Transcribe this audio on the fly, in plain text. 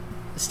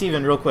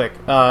Steven, real quick,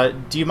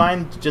 do you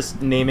mind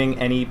just naming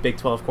any Big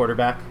 12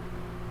 quarterback?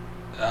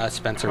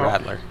 Spencer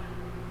Rattler.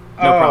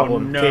 No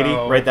problem. No. Katie,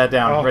 write that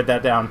down. Write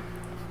that down.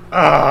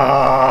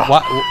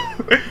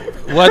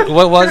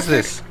 What was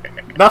this?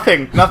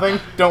 Nothing.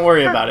 Don't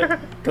worry about it.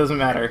 Doesn't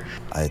matter.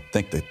 I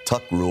think the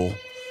tuck rule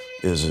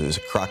is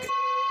a crock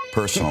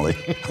personally.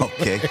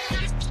 Okay.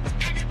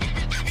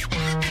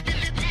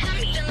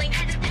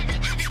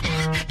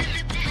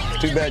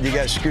 Too bad you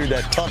guys screwed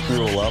that tuck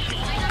rule up.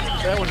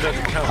 That one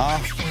doesn't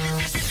count.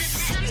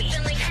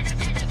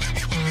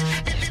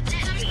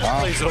 That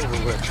play's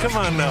over with. Come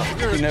on now.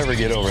 You never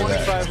get over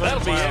that.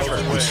 That'll be ever.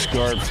 It's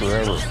scarred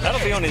forever.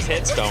 That'll be on his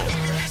headstone.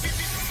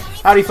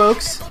 Howdy,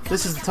 folks.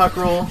 This is the Tuck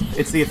Rule.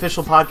 It's the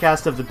official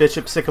podcast of the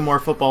Bishop Sycamore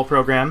football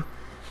program.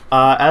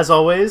 As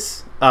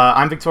always,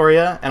 I'm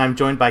Victoria, and I'm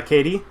joined by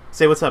Katie.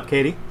 Say what's up,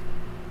 Katie.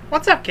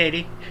 What's up,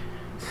 Katie?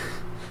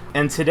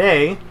 And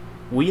today,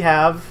 we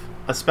have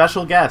a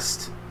special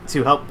guest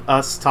to help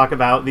us talk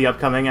about the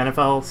upcoming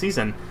NFL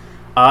season.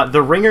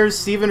 The Ringer's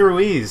Steven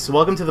Ruiz.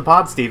 Welcome to the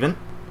pod, Steven.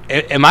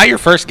 Am I your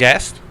first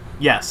guest?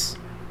 Yes.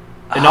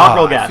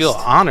 Inaugural guest. I feel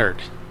honored.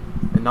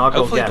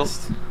 Inaugural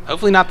guest.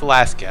 Hopefully not the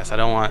last guest. I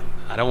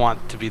don't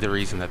want to be the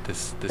reason that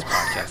this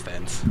podcast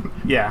ends.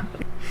 Yeah.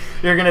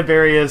 You're going to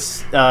bury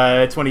us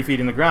 20 feet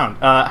in the ground.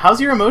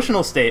 How's your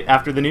emotional state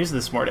after the news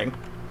this morning?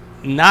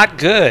 Not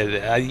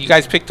good. You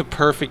guys picked the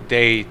perfect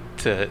day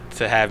to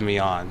have me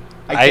on.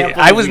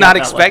 I was not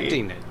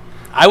expecting it.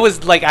 I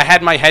was like, I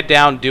had my head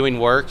down doing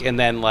work, and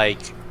then I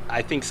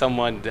think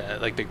someone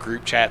the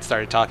group chat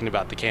started talking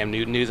about the Cam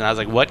Newton news, and I was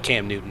like, what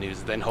Cam Newton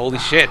news? Then holy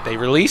shit, they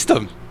released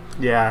him.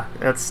 Yeah,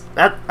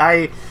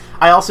 I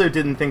also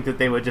didn't think that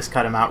they would just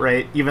cut him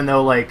outright, even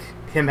though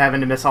him having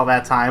to miss all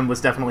that time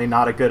was definitely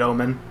not a good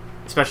omen,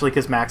 especially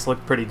because Max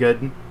looked pretty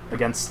good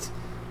against.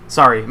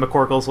 Sorry,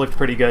 McCorkle's looked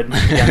pretty good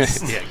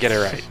against. Yeah, get it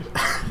right.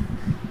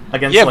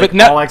 Against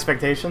all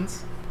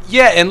expectations.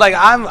 Yeah, and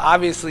I'm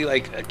obviously a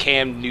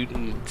Cam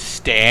Newton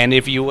stan,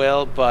 if you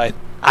will, but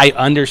I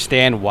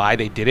understand why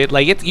they did it.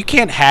 You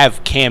can't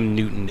have Cam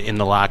Newton in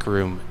the locker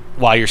room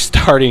while you're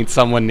starting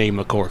someone named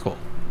McCorkle.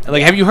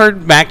 Have you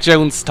heard Mac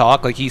Jones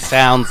talk? He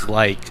sounds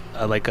like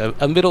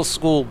a middle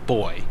school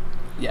boy.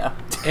 Yeah.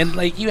 And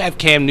you have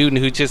Cam Newton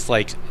who just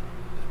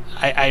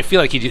I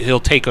feel like he'll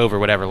take over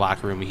whatever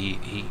locker room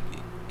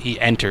he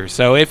enters.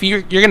 So if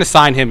you're gonna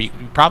sign him, you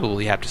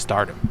probably have to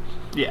start him.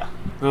 Yeah.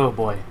 Oh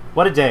boy.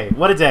 What a day.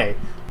 What a day.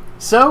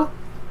 So,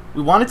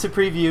 we wanted to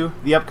preview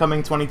the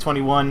upcoming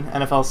 2021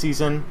 NFL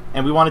season,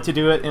 and we wanted to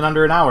do it in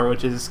under an hour,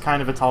 which is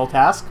kind of a tall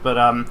task, but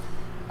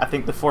I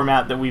think the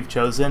format that we've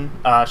chosen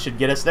should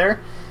get us there.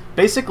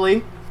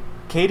 Basically,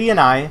 Katie and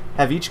I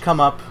have each come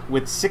up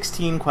with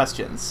 16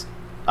 questions,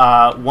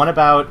 one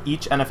about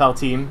each NFL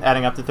team,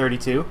 adding up to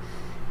 32,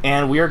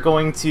 and we are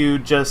going to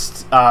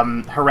just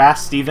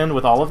harass Steven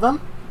with all of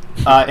them,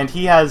 and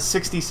he has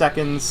 60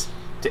 seconds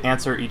to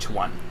answer each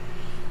one.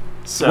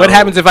 So, what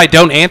happens if I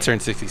don't answer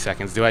in 60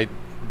 seconds? Do I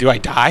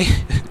die?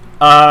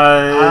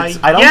 I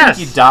don't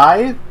think you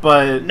die,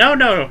 but No,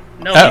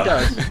 he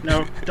does.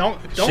 No, don't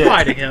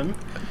lie to him.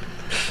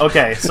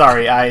 Okay,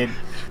 sorry.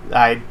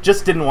 I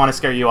just didn't want to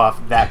scare you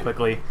off that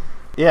quickly.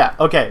 Yeah,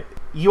 okay.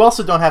 You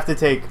also don't have to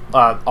take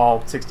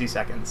all 60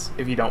 seconds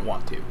if you don't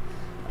want to.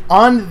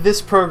 On this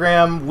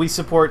program, we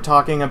support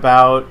talking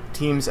about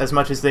teams as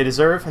much as they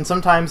deserve, and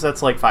sometimes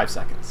that's 5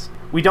 seconds.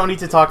 We don't need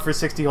to talk for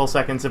 60 whole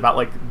seconds about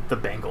the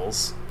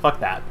Bengals. Fuck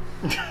that.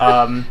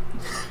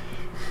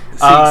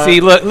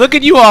 Look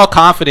at you all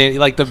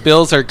confident. The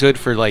Bills are good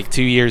for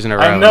 2 years in a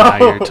row. I know. And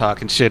now you're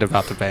talking shit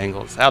about the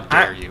Bengals. How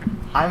dare you?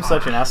 I'm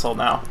such an asshole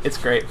now. It's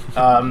great.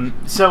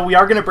 So we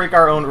are going to break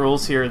our own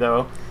rules here,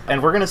 though,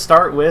 and we're going to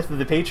start with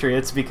the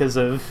Patriots because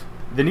of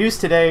the news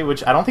today,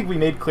 which I don't think we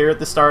made clear at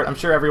the start. I'm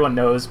sure everyone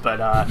knows,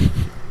 but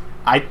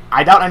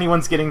I doubt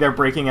anyone's getting their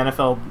breaking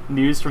NFL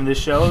news from this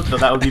show, though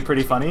that would be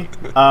pretty funny.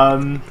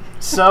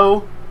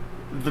 So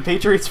the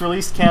Patriots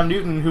released Cam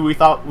Newton, who we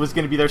thought was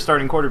going to be their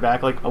starting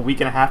quarterback, a week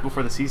and a half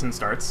before the season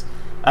starts.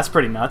 That's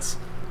pretty nuts.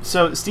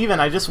 So, Steven,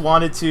 I just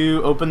wanted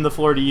to open the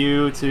floor to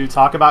you to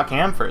talk about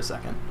Cam for a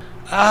second.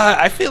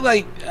 I feel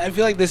like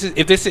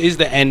if this is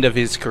the end of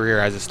his career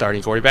as a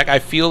starting quarterback, I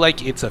feel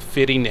like it's a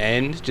fitting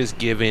end, just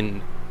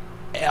given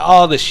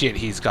all the shit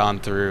he's gone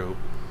through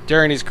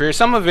during his career.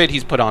 Some of it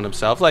he's put on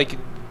himself.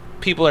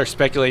 People are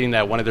speculating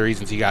that one of the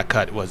reasons he got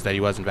cut was that he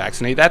wasn't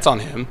vaccinated. That's on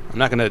him. I'm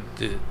not going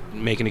to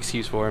make an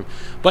excuse for him.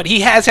 But he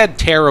has had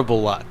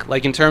terrible luck,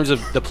 in terms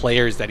of the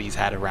players that he's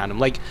had around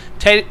him.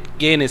 Ted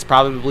Ginn is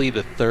probably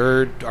the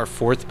third or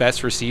fourth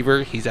best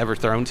receiver he's ever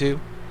thrown to.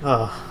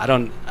 I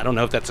don't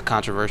know if that's a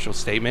controversial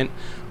statement.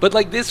 But,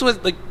 this was,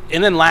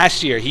 and then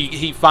last year,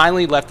 he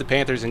finally left the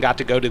Panthers and got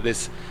to go to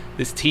this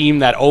team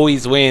that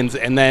always wins,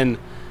 and then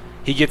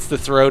he gets to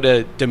throw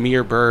to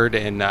Damiere Byrd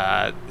and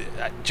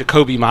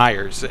Jacoby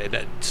Myers,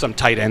 some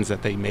tight ends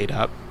that they made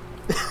up.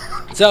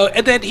 So,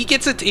 and then he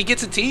gets a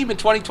team in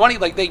 2020,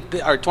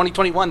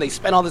 2021. They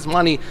spent all this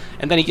money,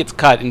 and then he gets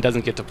cut and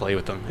doesn't get to play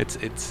with them.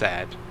 It's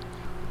sad.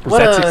 Was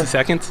that 60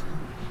 seconds?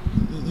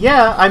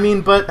 Yeah, I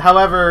mean, but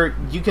however,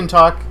 you can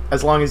talk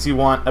as long as you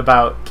want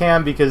about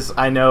Cam, because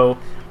I know...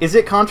 Is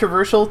it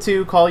controversial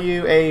to call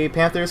you a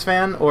Panthers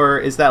fan, or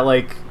is that,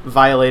 like,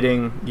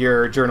 violating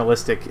your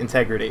journalistic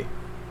integrity?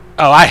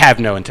 Oh, I have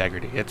no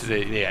integrity.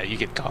 Yeah, you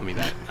could call me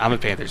that. I'm a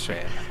Panthers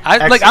fan.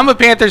 I'm a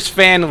Panthers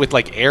fan with,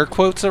 like, air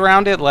quotes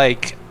around it.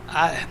 Like,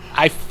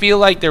 I feel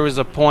like there was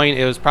a point,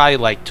 it was probably,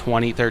 like,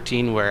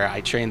 2013, where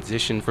I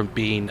transitioned from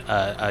being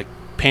a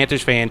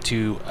Panthers fan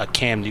to a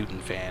Cam Newton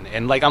fan.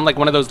 And, like, I'm, like,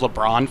 one of those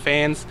LeBron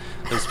fans,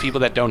 those people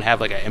that don't have,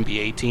 like, an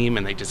NBA team,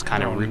 and they just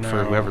kind of root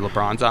for whoever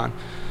LeBron's on.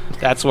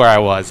 That's where I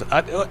was.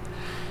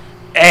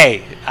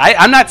 Hey,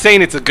 I'm not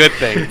saying it's a good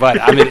thing, but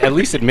I'm at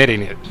least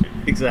admitting it.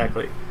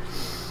 Exactly.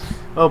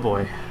 Oh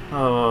boy.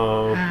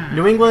 Oh,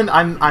 New England.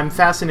 I'm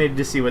fascinated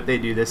to see what they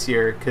do this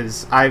year,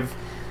 because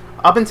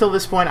up until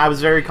this point I was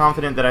very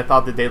confident that I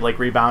thought that they'd like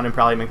rebound and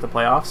probably make the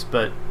playoffs.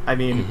 But I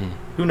mean,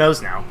 who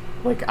knows now?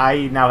 Like,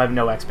 I now have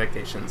no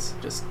expectations.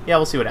 Just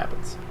we'll see what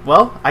happens.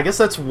 Well, I guess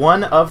that's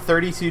one of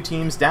 32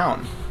 teams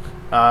down.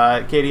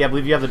 Katie, I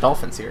believe you have the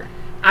Dolphins here.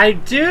 I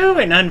do,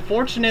 and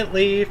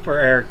unfortunately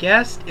for our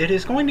guest, it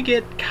is going to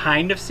get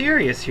kind of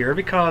serious here,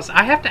 because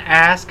I have to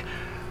ask,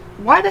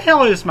 why the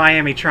hell is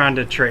Miami trying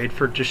to trade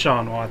for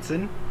Deshaun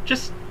Watson?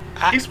 Just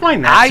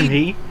explain that to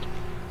me.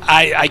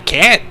 I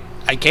can't.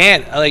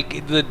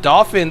 Like, the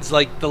Dolphins,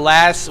 like, the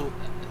last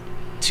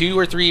 2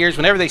 or 3 years,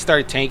 whenever they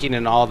started tanking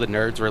and all the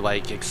nerds were,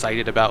 like,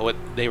 excited about what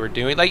they were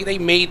doing, like, they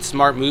made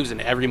smart moves, and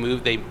every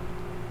move they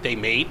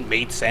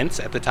made sense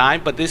at the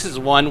time. But this is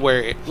one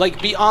where,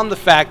 like, beyond the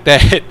fact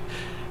that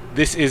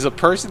this is a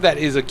person that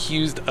is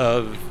accused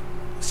of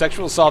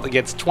sexual assault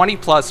against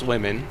 20-plus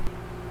women,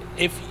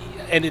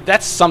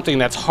 that's something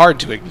that's hard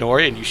to ignore,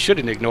 and you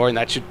shouldn't ignore, and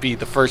that should be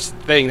the first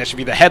thing, that should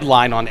be the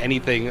headline on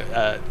anything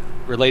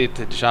related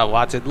to Deshaun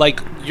Watson. Like,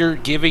 you're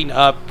giving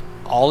up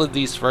all of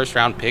these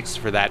first-round picks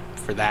for that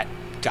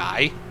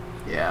guy.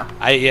 Yeah.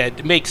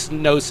 It makes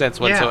no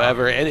sense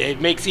whatsoever, and it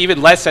makes even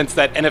less sense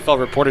that NFL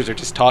reporters are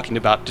just talking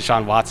about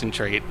Deshaun Watson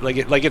trade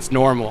like it's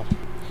normal.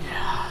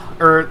 Yeah.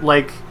 Or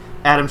like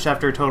Adam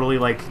Schefter totally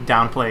like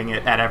downplaying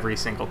it at every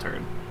single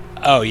turn.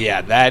 Oh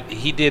yeah, that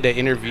he did an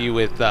interview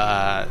with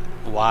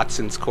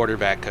Watson's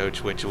quarterback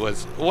coach, which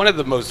was one of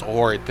the most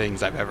horrid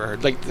things I've ever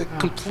heard. Like, the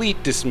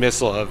complete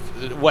dismissal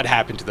of what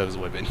happened to those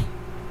women.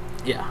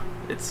 Yeah,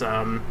 it's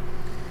oh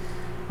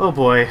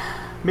boy,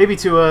 maybe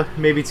Tua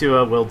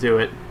will do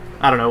it.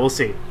 I don't know. We'll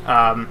see.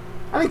 I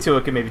think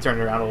Tua can maybe turn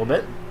it around a little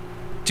bit.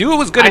 Tua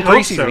was good in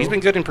preseason. So. He's been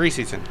good in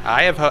preseason.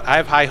 I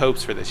have high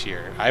hopes for this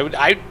year.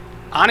 I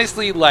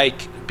honestly,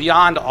 like,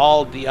 beyond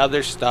all the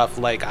other stuff,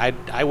 like,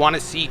 I want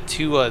to see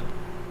Tua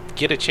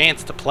get a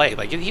chance to play.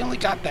 Like, he only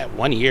got that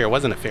 1 year. It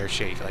wasn't a fair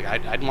shake. Like,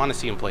 I'd want to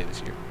see him play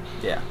this year.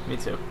 Yeah, me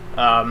too.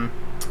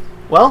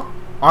 Well,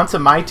 on to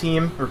my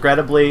team.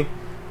 Regrettably,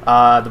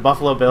 the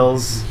Buffalo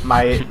Bills,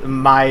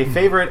 my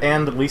favorite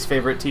and least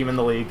favorite team in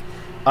the league.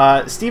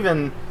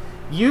 Steven,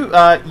 you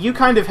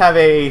kind of have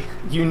a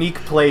unique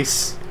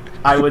place,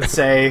 I would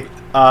say,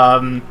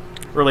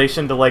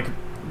 relation to, like,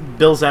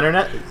 Bill's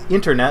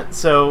internet.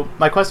 So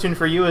my question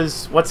for you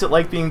is, what's it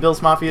like being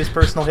Bill's Mafia's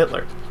personal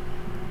Hitler?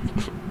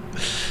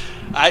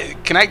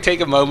 Can I take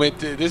a moment?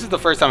 This is the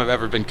first time I've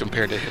ever been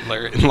compared to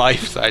Hitler in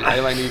life, so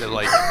I might need to,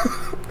 like,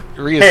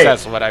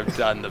 reassess what I've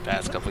done the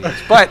past couple years.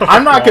 But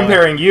I'm not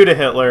comparing you to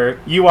Hitler.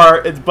 You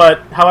are, but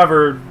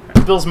however,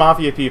 Bill's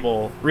Mafia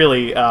people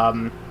really,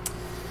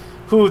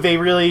 who they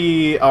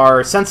really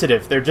are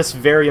sensitive. They're just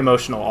very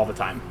emotional all the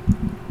time.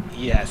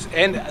 Yes,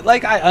 and,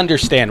 like, I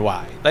understand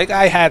why. Like,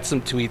 I had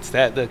some tweets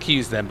that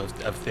accused them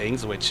of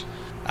things, which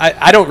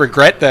I don't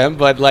regret them,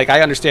 but, like,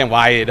 I understand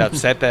why it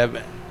upset them.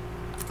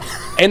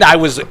 And I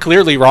was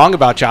clearly wrong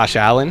about Josh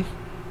Allen.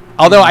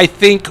 Although I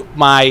think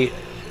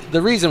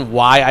the reason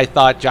why I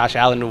thought Josh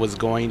Allen was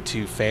going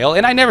to fail,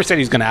 and I never said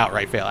he's going to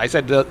outright fail. I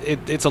said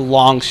it's a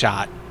long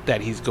shot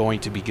that he's going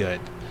to be good.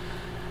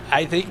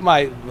 I think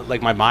my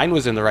mind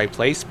was in the right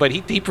place, but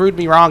he proved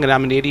me wrong, and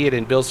I'm an idiot,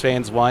 and Bills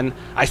fans won.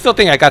 I still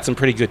think I got some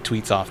pretty good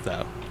tweets off,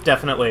 though.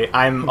 Definitely.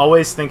 I'm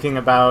always thinking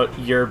about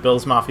your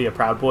Bills Mafia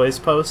Proud Boys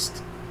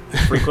post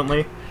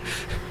frequently.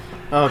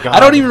 Oh, God. I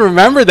don't even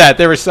remember that.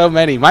 There were so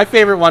many. My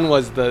favorite one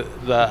was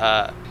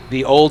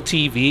the old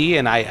TV,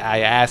 and I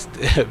asked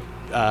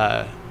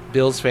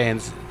Bills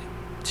fans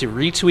to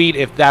retweet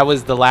if that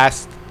was the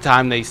last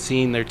time they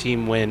seen their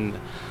team win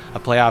a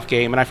playoff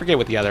game, and I forget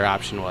what the other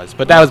option was,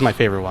 but that was my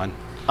favorite one.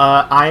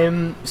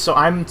 I'm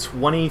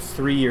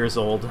 23 years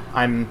old.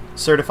 I'm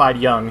certified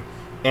young,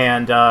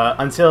 and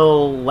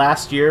until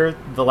last year,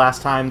 the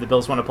last time the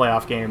Bills won a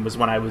playoff game was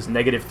when I was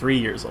 -3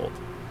 years old.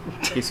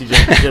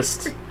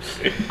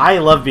 I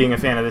love being a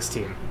fan of this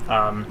team.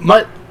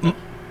 But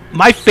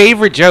my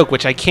favorite joke,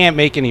 which I can't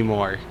make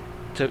anymore,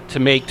 to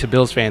make to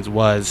Bills fans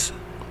was,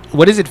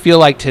 what does it feel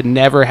like to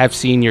never have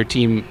seen your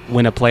team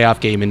win a playoff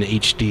game in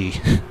HD?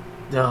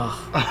 Ugh.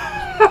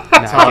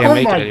 I can't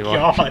make it anymore.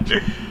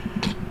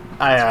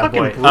 God.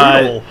 Boy.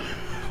 Brutal.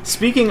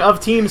 Speaking of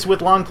teams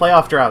with long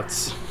playoff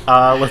droughts,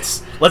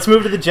 let's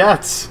move to the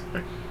Jets.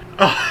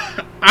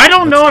 I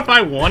don't know if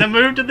I want to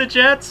move to the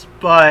Jets,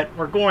 but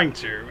we're going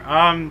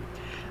to.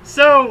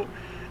 So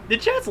the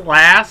Jets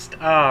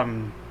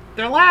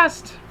their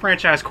last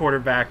franchise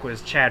quarterback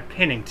was Chad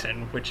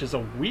Pennington, which is a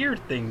weird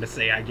thing to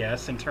say, I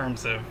guess, in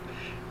terms of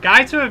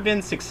guys who have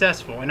been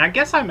successful. And I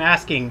guess I'm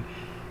asking,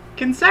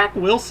 can Zach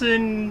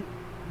Wilson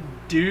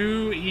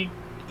do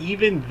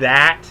even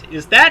that?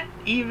 Is that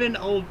even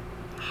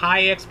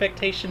high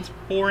expectations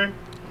for him?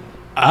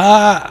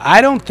 I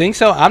don't think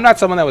so. I'm not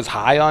someone that was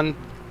high on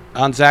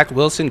Zach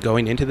Wilson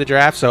going into the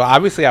draft. So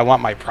obviously I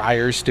want my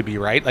priors to be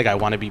right. Like I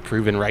want to be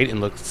proven right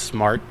and look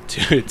smart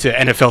to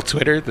NFL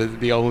Twitter,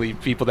 the only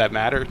people that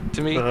matter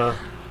to me.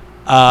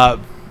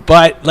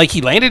 But like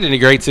he landed in a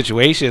great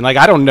situation. Like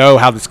I don't know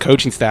how this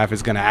coaching staff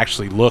is going to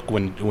actually look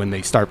when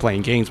they start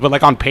playing games. But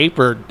like on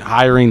paper,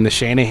 hiring the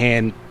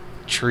Shanahan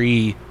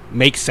tree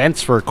makes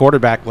sense for a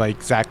quarterback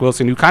like Zach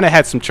Wilson, who kind of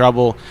had some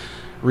trouble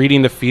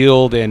reading the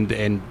field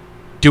and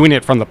doing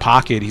it from the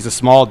pocket. He's a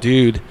small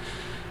dude.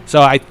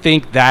 So I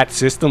think that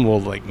system will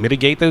like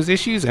mitigate those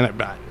issues,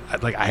 and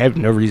I have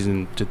no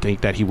reason to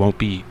think that he won't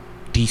be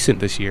decent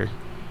this year.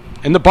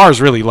 And the bar is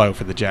really low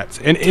for the Jets.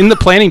 And in the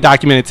planning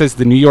document, it says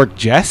the New York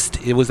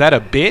Jest. Was that a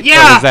bit?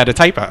 Yeah. Or is that a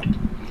typo?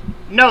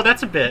 No,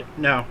 that's a bit.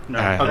 No.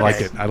 I like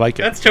it. I like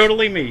it. That's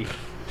totally me.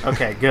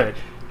 Okay, good.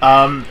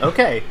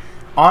 Okay,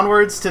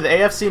 onwards to the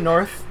AFC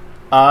North.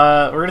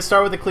 We're gonna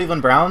start with the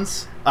Cleveland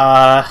Browns.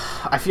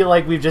 I feel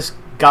like we've just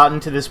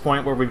gotten to this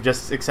point where we've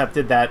just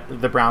accepted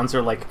that the Browns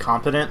are like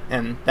competent,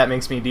 and that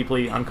makes me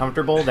deeply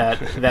uncomfortable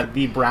that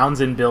the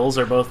Browns and Bills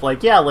are both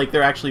like, yeah, like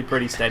they're actually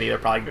pretty steady, they're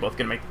probably both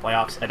gonna make the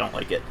playoffs. I don't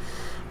like it.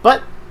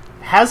 But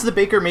has the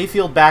Baker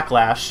Mayfield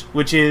backlash,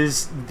 which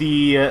is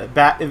the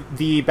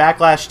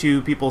backlash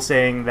to people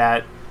saying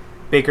that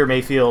Baker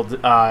Mayfield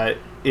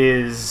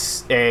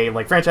is a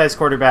like franchise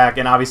quarterback,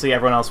 and obviously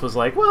everyone else was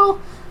like,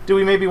 well, do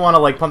we maybe want to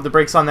like pump the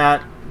brakes on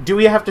that? Do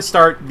we have to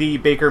start the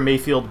Baker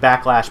Mayfield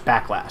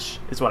backlash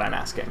is what I'm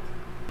asking.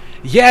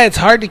 Yeah, it's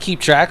hard to keep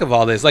track of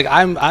all this. Like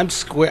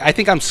I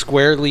think I'm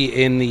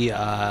squarely in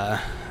the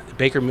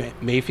Baker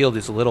Mayfield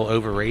is a little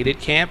overrated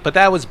camp, but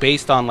that was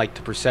based on like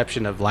the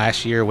perception of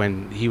last year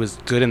when he was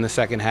good in the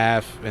second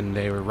half and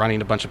they were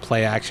running a bunch of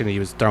play action and he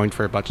was throwing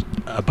for a bunch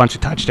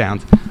of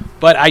touchdowns.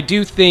 But I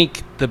do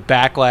think the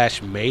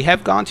backlash may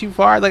have gone too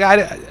far. Like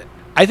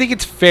I think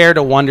it's fair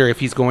to wonder if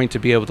he's going to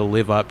be able to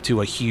live up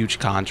to a huge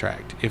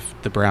contract if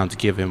the Browns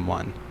give him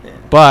one. Yeah.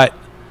 But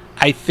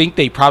I think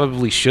they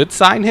probably should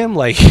sign him.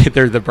 Like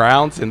they're the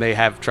Browns and they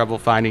have trouble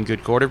finding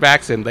good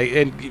quarterbacks, and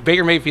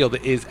Baker Mayfield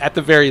is at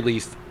the very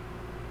least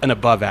an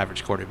above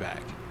average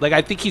quarterback. Like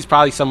I think he's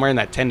probably somewhere in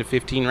that 10 to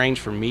 15 range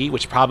for me,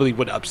 which probably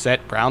would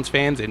upset Browns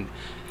fans and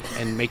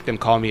make them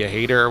call me a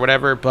hater or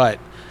whatever. But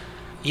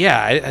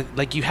yeah,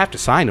 like you have to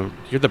sign him.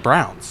 You're the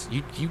Browns.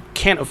 You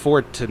can't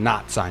afford to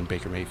not sign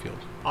Baker Mayfield.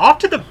 Off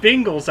to the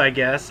Bengals, I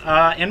guess.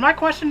 And my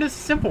question is a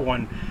simple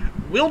one: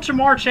 will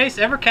Jamar Chase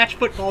ever catch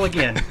football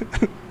again?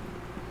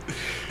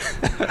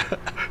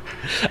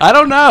 I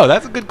don't know.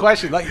 That's a good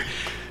question. Like,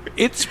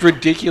 it's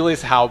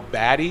ridiculous how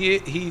bad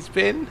he's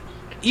been.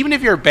 Even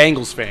if you're a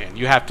Bengals fan,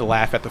 you have to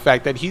laugh at the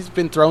fact that he's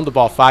been thrown the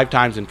ball 5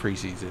 times in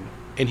preseason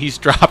and he's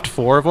dropped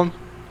 4 of them.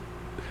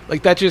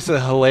 Like, that's just a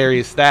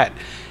hilarious stat.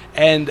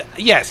 And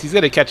yes, he's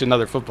going to catch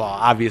another football,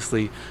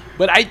 obviously.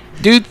 But I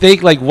do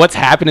think, like, what's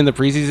happened in the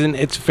preseason,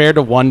 it's fair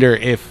to wonder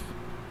if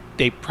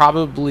they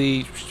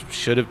probably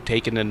should have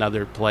taken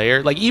another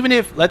player. Like, even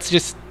if, let's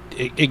just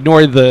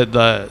ignore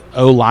the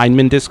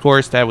O-lineman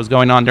discourse that was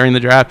going on during the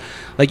draft.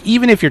 Like,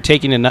 even if you're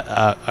taking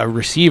a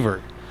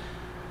receiver,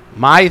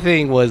 my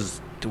thing was,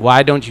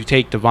 why don't you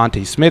take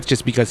Devontae Smith?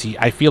 Just because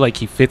I feel like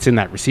he fits in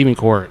that receiving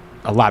core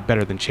a lot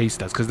better than Chase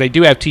does. Because they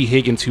do have T.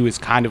 Higgins, who is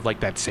kind of like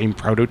that same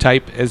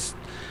prototype as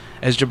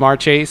Jamar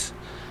Chase.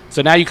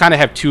 So now you kind of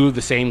have 2 of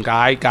the same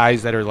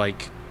guys that are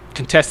like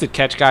contested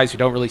catch guys who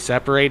don't really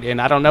separate, and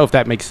I don't know if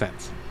that makes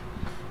sense.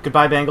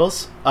 Goodbye,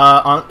 Bengals.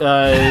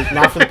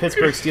 Now for the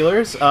Pittsburgh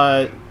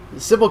Steelers.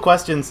 Simple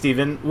question,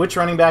 Steven. Which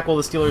running back will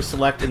the Steelers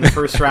select in the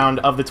first round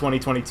of the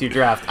 2022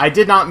 draft? I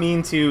did not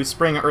mean to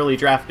spring early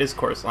draft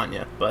discourse on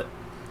you, but...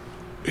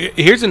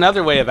 Here's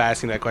another way of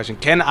asking that question.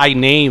 Can I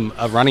name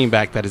a running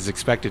back that is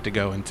expected to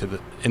go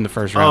in the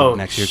first round of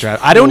next year's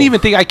draft? I don't even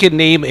think I could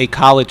name a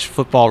college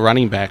football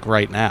running back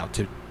right now,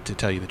 to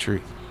tell you the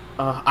truth.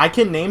 I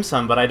can name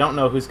some, but I don't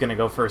know who's going to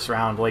go first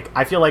round. Like,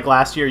 I feel like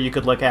last year you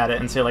could look at it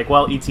and say, like,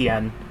 well,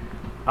 ETN,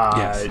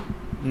 yes.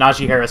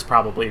 Najee Harris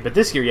probably, but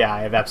this year, yeah,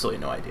 I have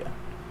absolutely no idea.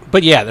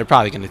 But yeah, they're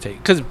probably going to take,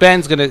 because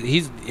Ben's going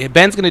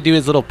to do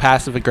his little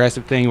passive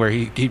aggressive thing where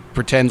he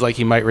pretends like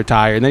he might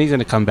retire, and then he's going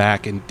to come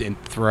back and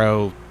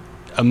throw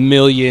a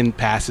million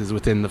passes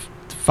within the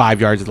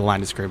 5 yards of the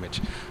line of scrimmage.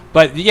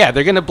 But yeah,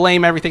 they're going to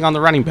blame everything on the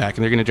running back,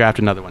 and they're going to draft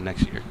another one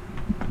next year.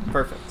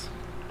 Perfect.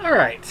 All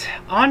right,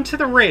 on to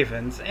the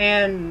Ravens,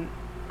 and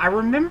I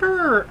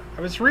remember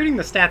I was reading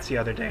the stats the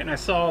other day, and I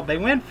saw they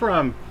went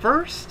from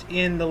first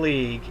in the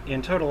league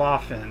in total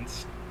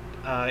offense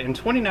in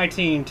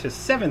 2019 to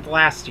 7th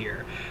last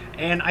year.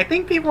 And I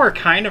think people are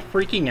kind of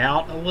freaking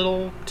out a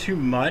little too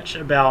much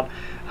about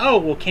oh,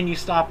 well, can you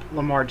stop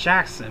Lamar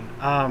Jackson?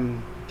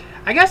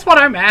 I guess what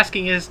I'm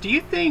asking is, do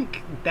you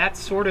think that's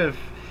sort of,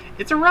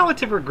 it's a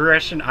relative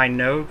regression, I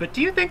know, but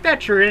do you think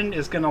that trend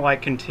is going to,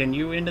 like,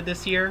 continue into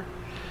this year?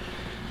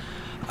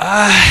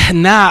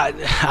 Nah,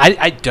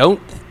 I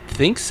don't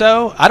think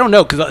so. I don't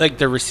know, because, like,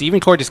 the receiving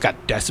core just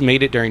got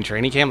decimated during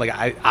training camp. Like,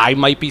 I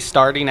might be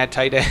starting at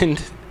tight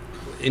end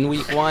in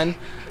week 1.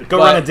 Go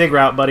run a dig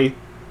route, buddy.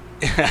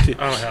 Oh,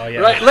 hell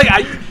yeah. Right,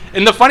 like,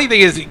 and the funny thing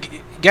is,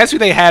 guess who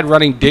they had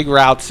running dig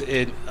routes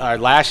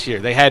last year?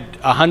 They had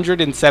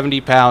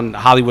 170-pound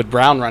Hollywood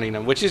Brown running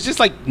them, which is just,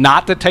 like,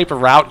 not the type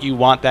of route you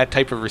want that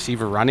type of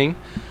receiver running.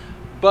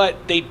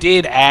 But they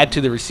did add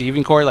to the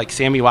receiving core. Like,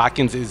 Sammy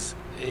Watkins is,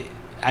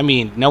 I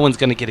mean, no one's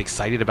going to get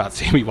excited about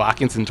Sammy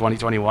Watkins in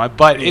 2021,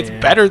 but it's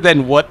better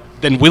than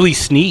Willie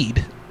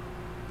Snead.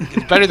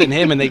 It's better than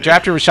him, and they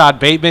drafted Rashad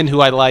Bateman,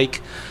 who I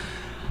like.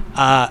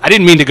 I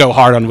didn't mean to go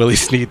hard on Willie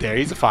Snead there.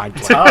 He's a fine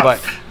player,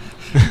 but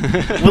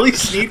Willie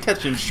Snead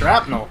catching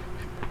shrapnel.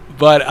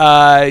 But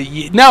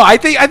no, I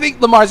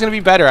think Lamar's going to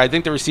be better. I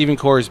think the receiving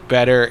core is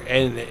better,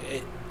 and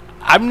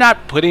I'm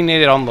not putting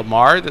it on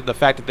Lamar. The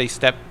fact that they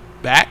stepped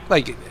back,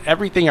 like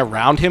everything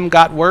around him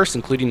got worse,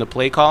 including the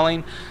play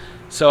calling.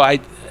 So I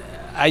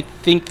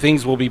think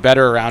things will be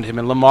better around him,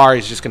 and Lamar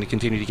is just going to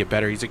continue to get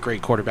better. He's a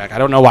great quarterback. I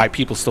don't know why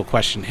people still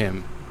question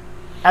him.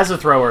 As a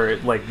thrower,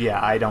 like,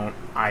 yeah,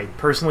 I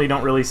personally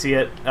don't really see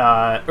it.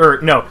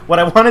 No, what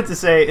I wanted to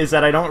say is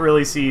that I don't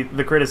really see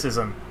the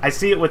criticism. I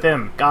see it with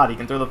him. God, he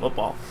can throw the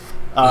football.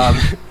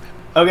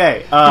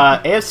 Okay,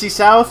 AFC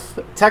South,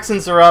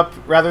 Texans are up.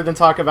 Rather than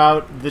talk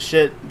about the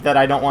shit that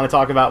I don't want to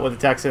talk about with the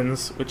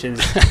Texans, which is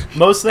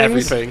most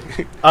things.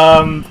 Everything.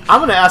 I'm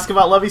going to ask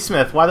about Lovie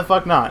Smith. Why the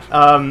fuck not?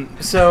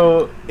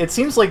 So it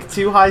seems like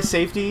 2 high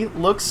safety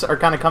looks are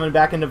kind of coming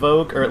back into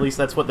vogue, or at least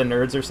that's what the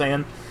nerds are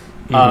saying.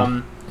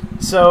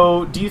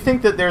 So do you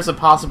think that there's a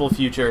possible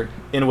future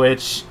in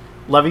which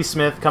Lovie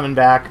Smith coming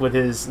back with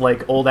his,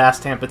 like, old-ass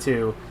Tampa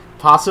 2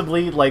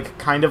 possibly, like,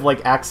 kind of,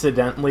 like,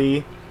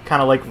 accidentally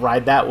kind of, like,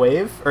 ride that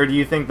wave? Or do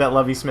you think that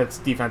Lovie Smith's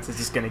defense is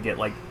just going to get,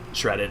 like,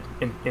 shredded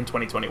in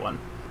 2021?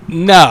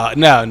 No,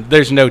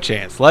 there's no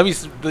chance.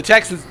 The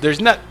Texans,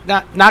 there's not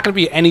going to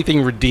be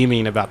anything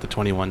redeeming about the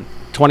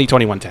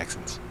 2021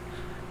 Texans.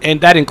 And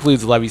that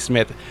includes Lovie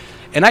Smith.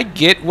 And I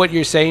get what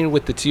you're saying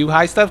with the 2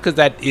 high stuff, because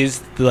that is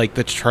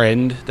the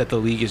trend that the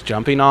league is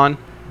jumping on.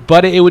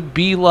 But it would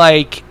be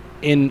like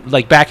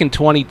back in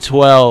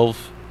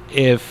 2012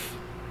 if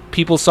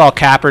people saw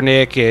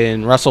Kaepernick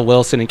and Russell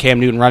Wilson and Cam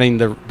Newton running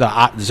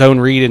the zone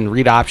read and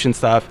read option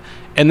stuff,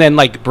 and then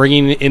like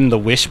bringing in the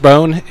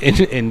wishbone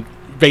and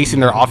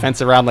basing their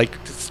offense around like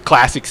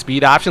classic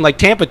speed option. Like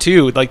Tampa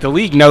 2, like the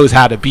league knows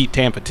how to beat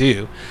Tampa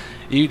 2.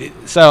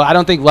 So I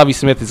don't think Lovie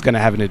Smith is going to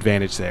have an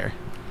advantage there.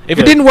 If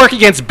it didn't work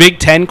against Big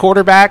Ten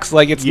quarterbacks,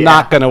 like it's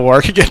not going to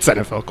work against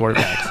NFL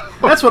quarterbacks.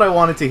 That's what I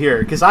wanted to hear,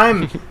 because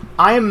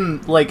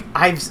I'm like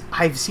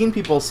I've seen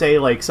people say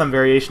like some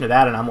variation of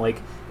that, and I'm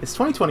like, it's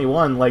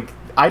 2021. Like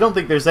I don't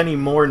think there's any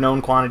more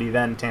known quantity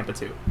than Tampa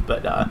 2.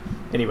 But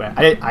anyway,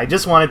 I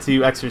just wanted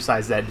to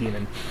exercise that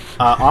demon.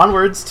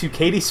 Onwards to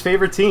Katie's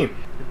favorite team,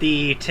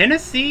 the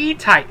Tennessee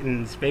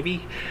Titans,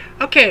 baby.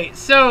 Okay,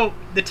 so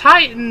the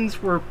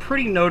Titans were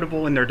pretty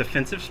notable in their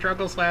defensive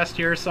struggles last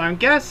year, so I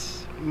guess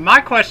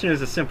my question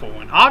is a simple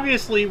one.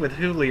 Obviously, with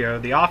Julio,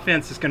 the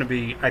offense is going to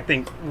be, I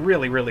think,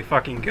 really, really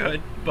fucking good.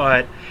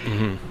 But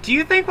do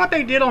you think what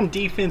they did on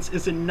defense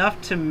is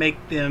enough to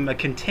make them a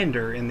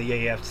contender in the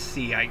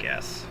AFC, I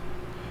guess?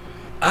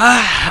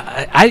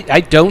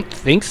 I don't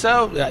think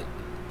so.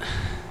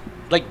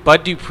 Like,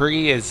 Bud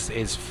Dupree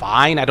is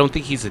fine. I don't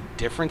think he's a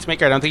difference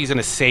maker. I don't think he's going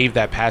to save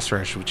that pass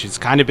rush, which has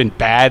kind of been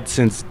bad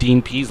since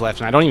Dean Pease left.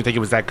 And I don't even think it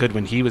was that good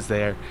when he was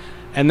there.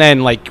 And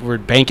then, like, we're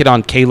banking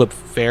on Caleb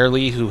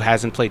Fairley, who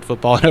hasn't played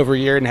football in over a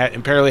year and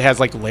apparently has,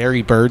 like,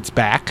 Larry Bird's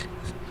back.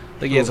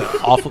 Like, he has an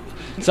awful...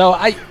 So,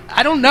 I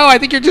don't know. I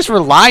think you're just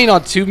relying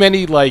on too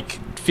many, like,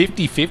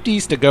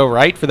 50-50s to go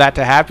right for that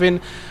to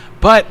happen.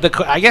 But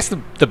I guess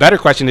the better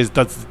question is,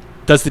 does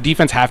the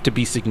defense have to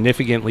be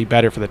significantly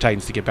better for the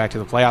Titans to get back to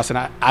the playoffs?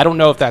 And I don't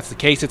know if that's the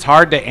case. It's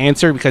hard to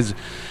answer because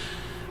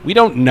we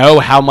don't know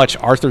how much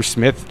Arthur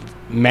Smith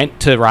meant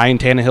to Ryan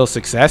Tannehill's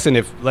success. And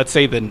if, let's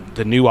say,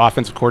 the new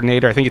offensive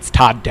coordinator, I think it's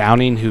Todd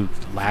Downing, who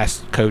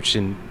last coached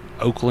in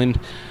Oakland,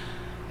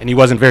 and he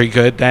wasn't very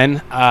good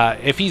then.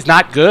 If he's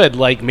not good,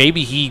 like,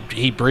 maybe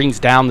he brings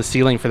down the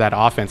ceiling for that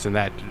offense, and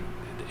that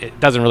it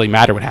doesn't really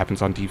matter what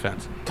happens on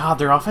defense. God,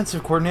 their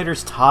offensive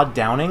coordinator's Todd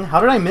Downing? How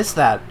did I miss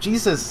that?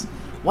 Jesus.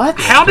 What?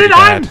 How did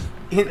I?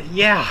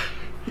 Yeah.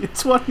 In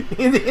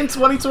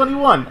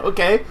 2021.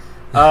 Okay.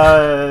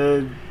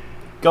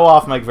 Go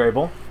off, Mike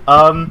Vrabel.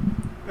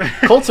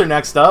 Colts are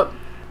next up.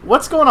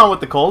 What's going on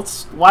with the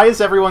Colts? Why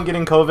is everyone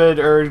getting COVID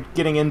or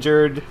getting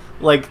injured?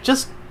 Like,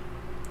 just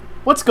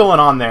what's going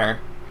on there?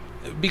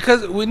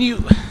 Because when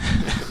you,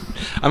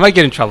 I might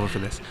get in trouble for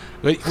this,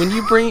 but when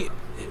you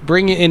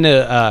bring in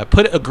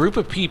put a group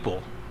of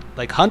people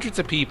like hundreds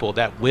of people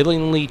that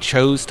willingly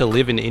chose to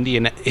live in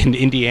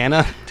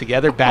Indiana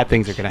together, bad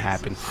things are going to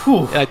happen.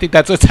 Whew. And I think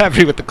that's what's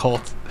happening with the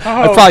Colts.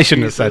 I Oh, probably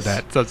shouldn't have Jesus.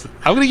 said that. So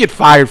I'm going to get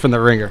fired from the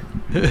Ringer.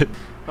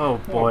 Oh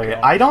boy,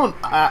 God. I don't.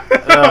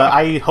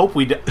 I hope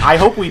we. I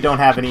hope we don't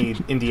have any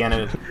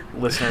Indiana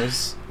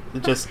listeners,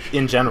 just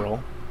in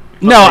general.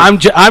 No,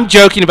 I'm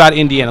joking about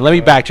Indiana. Let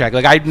me backtrack.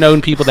 Like, I've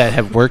known people that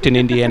have worked in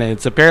Indiana.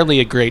 It's apparently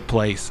a great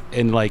place,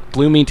 and like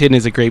Bloomington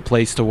is a great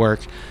place to work.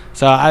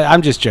 So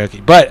I'm just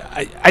joking. But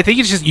I think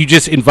it's just you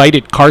just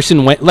invited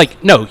Carson Wentz.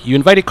 Like, no, you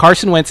invited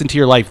Carson Wentz into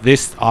your life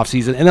this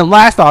offseason, and then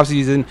last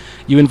offseason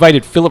you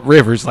invited Phillip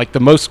Rivers, like the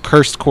most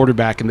cursed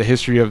quarterback in the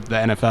history of the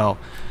NFL,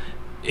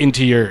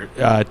 into your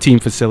team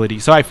facility.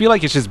 So I feel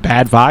like it's just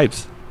bad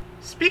vibes.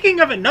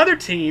 Speaking of another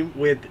team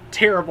with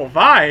terrible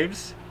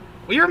vibes,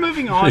 we are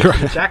moving on to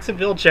the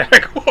Jacksonville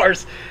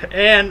Jaguars.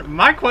 And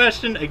my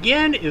question,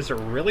 again, is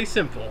really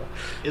simple.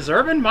 Is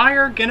Urban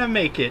Meyer going to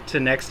make it to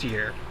next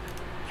year?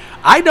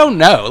 I don't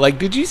know. Like,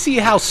 did you see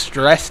how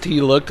stressed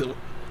he looked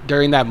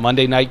during that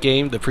Monday night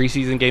game, the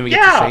preseason game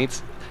against the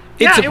Saints?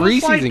 It's a it was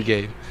preseason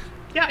game.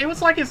 Yeah, it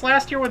was like his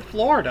last year with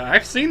Florida.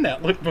 I've seen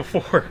that look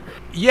before.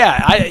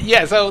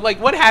 Yeah. So, like,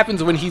 what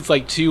happens when he's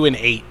like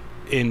 2-8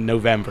 in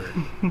November?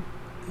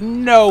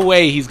 No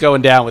way he's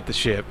going down with the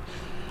ship.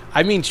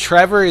 I mean,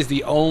 Trevor is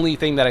the only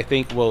thing that I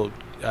think will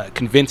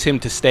convince him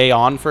to stay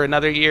on for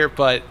another year.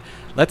 But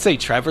let's say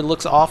Trevor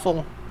looks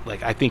awful.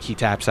 Like, I think he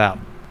taps out.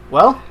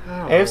 Well,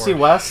 Oh, AFC Lord.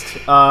 West.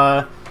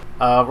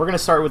 We're gonna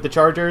start with the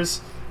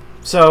Chargers.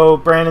 So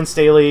Brandon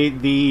Staley,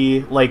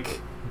 the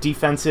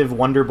defensive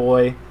wonder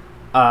boy,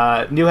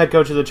 new head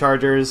coach of the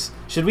Chargers.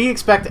 Should we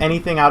expect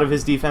anything out of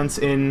his defense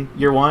in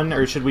year one,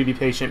 or should we be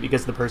patient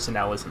because the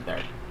personnel isn't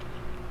there?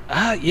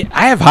 Yeah,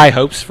 I have high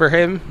hopes for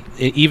him,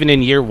 even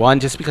in year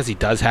one, just because he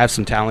does have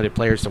some talented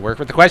players to work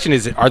with. The question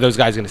is, are those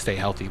guys going to stay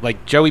healthy?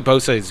 Like, Joey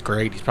Bosa is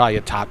great. He's probably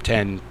a top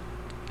 10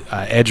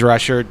 edge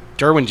rusher.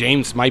 Derwin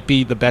James might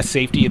be the best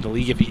safety in the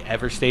league if he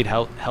ever stayed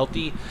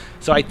healthy.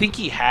 So I think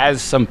he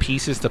has some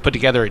pieces to put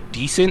together a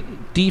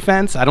decent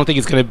defense. I don't think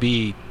it's going to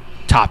be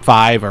top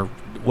 5 or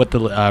what the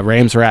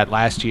Rams were at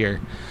last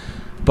year.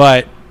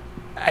 But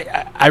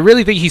I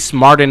really think he's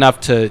smart enough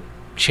to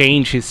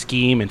change his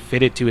scheme and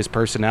fit it to his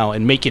personnel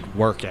and make it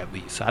work at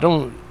least. I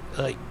don't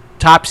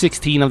top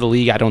 16 of the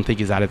league. I don't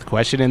think is out of the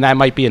question, and that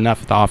might be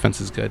enough if the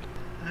offense is good.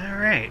 All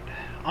right,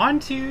 on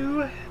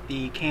to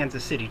the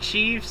Kansas City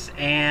Chiefs.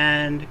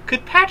 And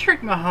could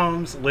Patrick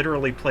Mahomes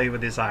literally play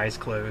with his eyes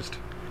closed?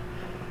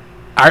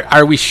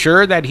 Are we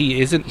sure that he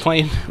isn't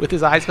playing with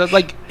his eyes closed?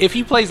 Like, if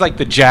he plays like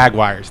the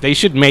Jaguars, they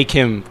should make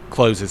him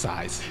close his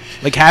eyes.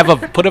 Like,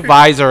 put a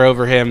visor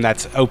over him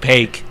that's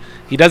opaque.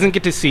 He doesn't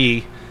get to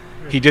see.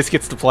 He just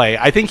gets to play.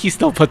 I think he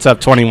still puts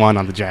up 21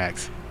 on the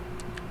Jags.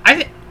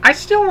 I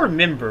still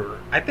remember,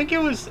 I think it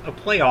was a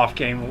playoff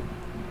game,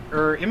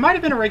 or it might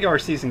have been a regular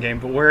season game,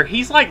 but where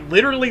he's like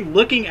literally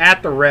looking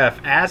at the ref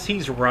as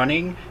he's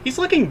running. He's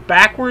looking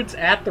backwards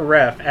at the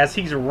ref as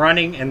he's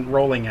running and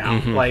rolling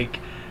out. Mm-hmm. Like,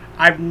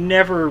 I've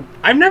never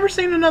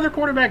seen another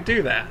quarterback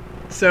do that.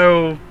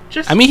 So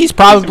I mean, he's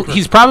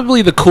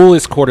probably the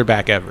coolest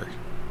quarterback ever.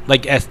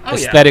 Like,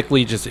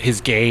 aesthetically, just his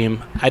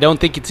game. I don't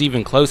think it's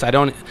even close.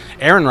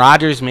 Aaron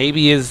Rodgers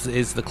maybe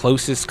is the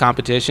closest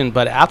competition,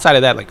 but outside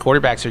of that, like,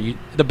 quarterbacks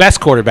the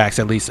best quarterbacks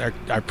at least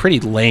are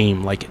pretty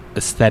lame, like,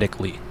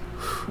 aesthetically.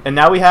 And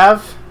now we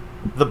have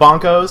the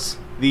Broncos,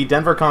 the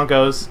Denver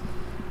Broncos.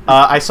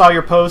 I saw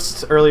your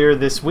post earlier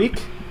this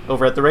week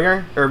over at the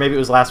Ringer, or maybe it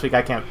was last week.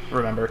 I can't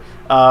remember.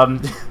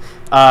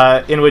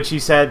 In which you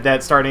said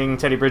that starting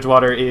Teddy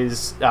Bridgewater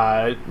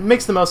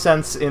makes the most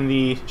sense in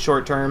the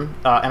short term,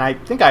 and I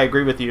think I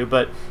agree with you.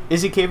 But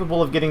is he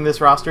capable of getting this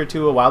roster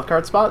to a wild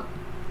card spot?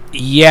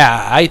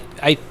 Yeah,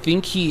 I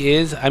think he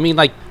is. I mean,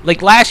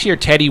 like last year,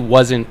 Teddy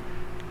wasn't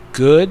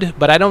good,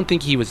 but I don't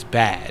think he was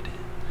bad.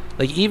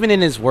 Like, even in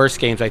his worst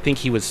games, I think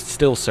he was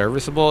still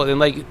serviceable. And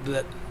like,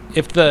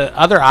 if the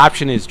other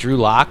option is Drew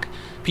Lock,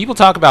 people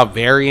talk about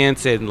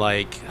variance and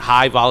like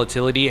high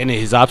volatility and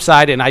his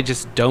upside, and I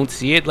just don't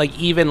see it. Like,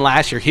 even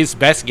last year, his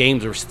best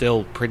games were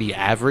still pretty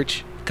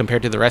average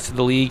compared to the rest of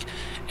the league.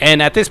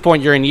 And at this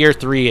point, you're in year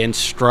 3 and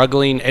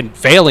struggling and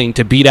failing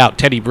to beat out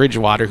Teddy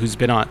Bridgewater, who's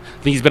been on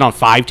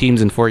 5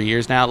 teams in 4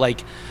 years now.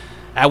 Like,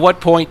 at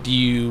what point do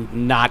you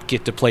not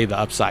get to play the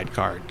upside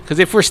card? Because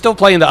if we're still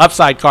playing the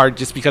upside card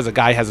just because a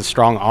guy has a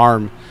strong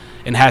arm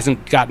and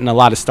hasn't gotten a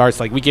lot of starts,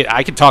 like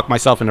I could talk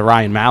myself into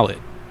Ryan Mallett.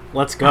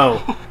 Let's go.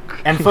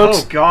 And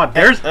folks, oh God,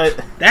 there's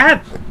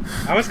that.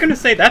 I was gonna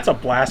say that's a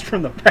blast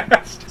from the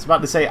past. I was about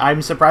to say,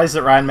 I'm surprised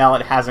that Ryan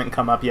Mallett hasn't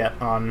come up yet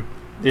on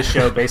this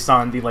show based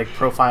on the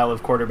profile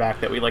of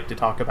quarterback that we like to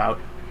talk about.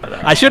 But,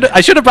 I should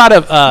have brought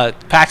up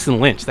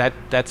Paxton Lynch.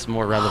 That's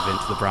more relevant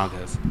to the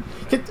Broncos.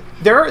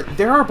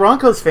 There are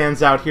Broncos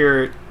fans out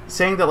here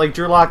saying that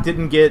Drew Lock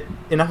didn't get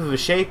enough of a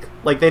shake.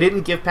 Like, they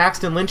didn't give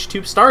Paxton Lynch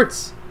 2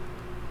 starts.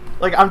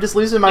 Like, I'm just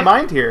losing my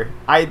mind here.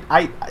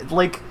 I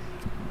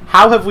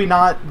how have we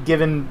not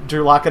given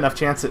Drew Lock enough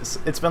chances?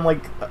 It's been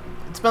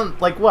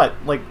what?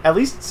 Like, at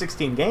least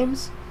 16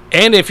 games?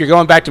 And if you're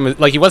going back to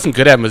he wasn't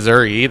good at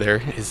Missouri either.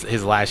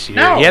 His last year,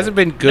 No. he hasn't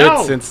been good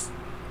No. since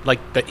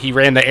he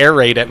ran the air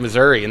raid at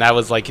Missouri, and that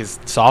was like his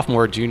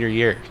sophomore junior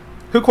year.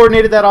 Who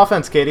coordinated that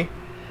offense, Katie?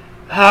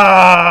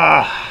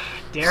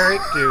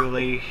 Derek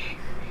Dooley.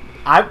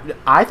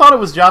 I thought it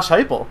was Josh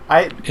Heupel.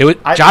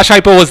 Josh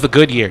Heupel was the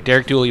good year.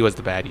 Derek Dooley was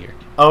the bad year.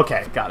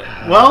 Okay, got it.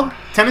 Well,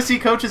 Tennessee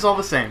coaches all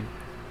the same.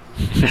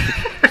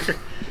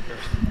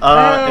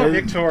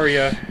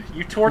 Victoria,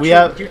 you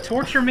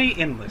torture me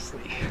endlessly.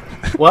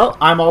 Well,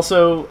 I'm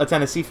also a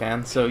Tennessee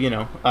fan, so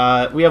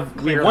we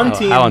have one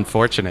team. How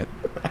unfortunate.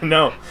 I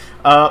know.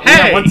 We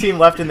have one team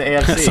left in the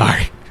AFC.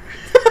 Sorry.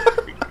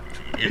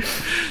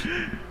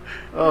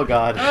 Oh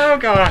God. Oh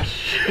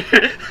gosh.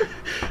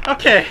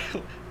 Okay,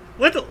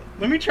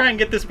 let me try and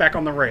get this back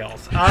on the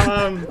rails.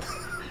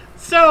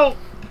 So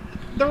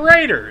the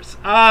Raiders.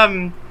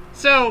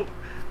 So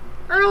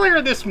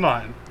earlier this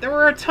month, there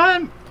were a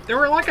ton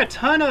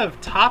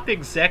of top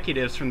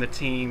executives from the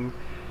team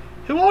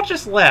who all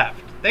just left.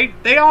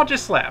 They all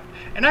just left.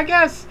 And I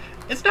guess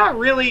it's not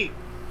really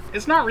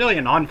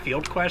an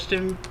on-field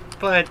question,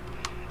 but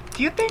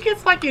do you think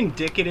it's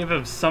indicative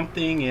of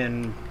something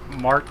in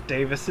Mark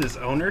Davis's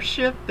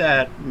ownership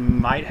that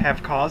might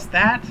have caused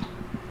that?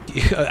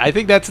 I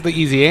think that's the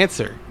easy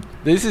answer.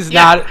 This is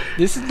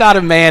not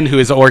a man who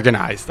is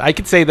organized. I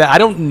could say that. I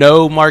don't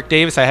know Mark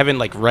Davis. I haven't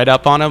read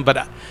up on him,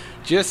 but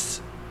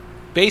just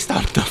based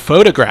on the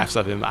photographs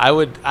of him, I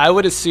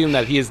would assume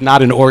that he is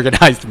not an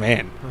organized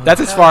man. That's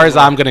as far as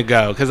I'm gonna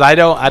go, because I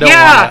don't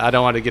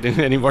want to get in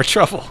any more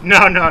trouble.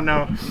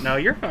 No,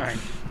 you're fine.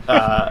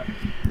 Oh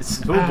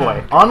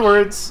boy!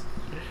 Onwards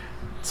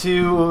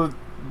to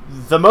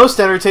the most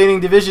entertaining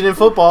division in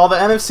football, the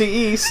NFC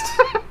East.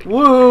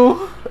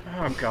 Woo!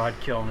 Oh God,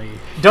 kill me.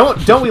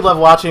 Don't we love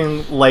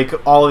watching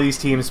all of these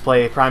teams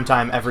play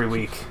primetime every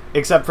week,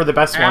 except for the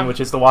best one, which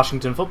is the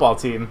Washington football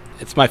team.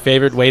 It's my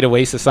favorite way to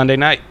waste a Sunday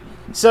night.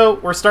 So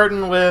we're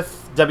starting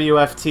with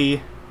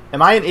WFT.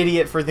 Am I an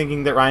idiot for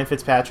thinking that Ryan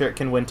Fitzpatrick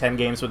can win 10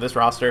 games with this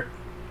roster?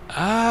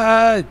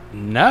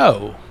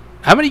 No.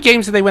 How many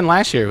games did they win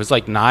last year? It was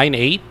 9,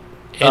 8?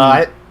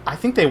 I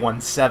think they won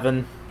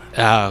 7.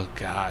 Oh,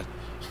 God.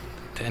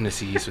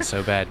 Tennessee East was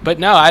so bad. But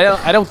no,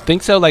 I don't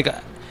think so.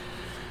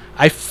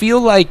 I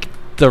feel like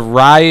the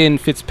Ryan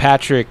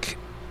Fitzpatrick,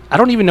 I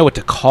don't even know what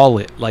to call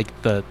it.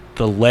 The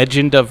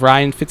legend of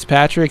Ryan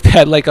Fitzpatrick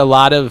that a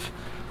lot of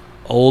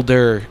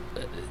older,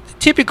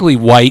 typically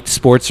white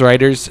sports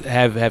writers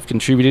have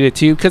contributed it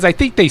to, because I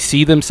think they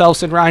see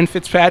themselves in Ryan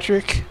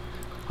Fitzpatrick,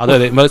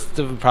 although most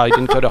of them probably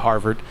didn't go to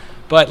Harvard,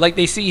 but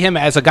they see him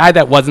as a guy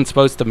that wasn't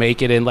supposed to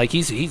make it, and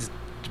he's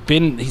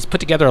put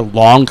together a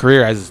long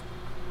career as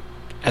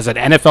an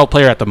NFL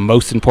player at the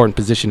most important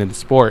position in the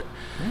sport.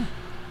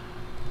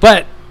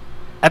 But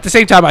at the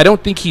same time, I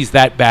don't think he's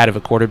that bad of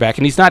a quarterback,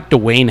 and he's not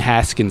Dwayne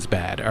Haskins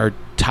bad, or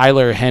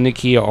Tyler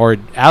Heineke, or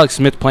Alex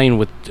Smith playing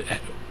with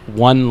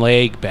one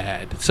leg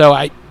bad. So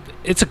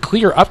it's a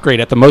clear upgrade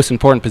at the most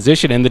important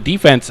position, and the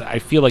defense I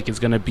feel like is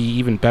going to be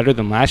even better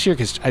than last year,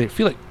 because I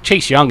feel like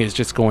Chase Young is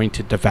just going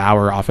to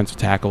devour offensive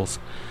tackles.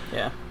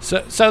 Yeah.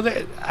 So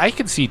I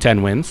could see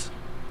 10 wins.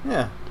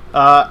 Yeah.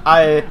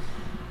 I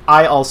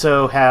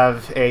also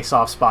have a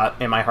soft spot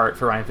in my heart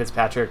for Ryan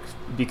Fitzpatrick,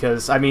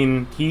 because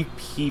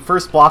he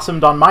first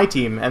blossomed on my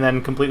team and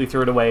then completely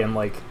threw it away in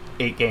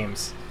 8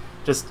 games.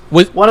 Just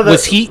one of the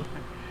Was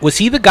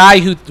he the guy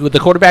the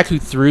quarterback who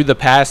threw the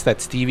pass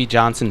that Stevie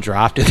Johnson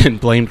dropped and then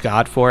blamed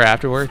God for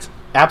afterwards?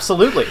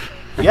 Absolutely.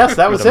 Yes,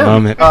 that was him.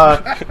 Moment.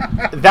 Oh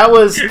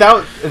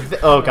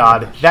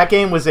God, that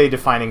game was a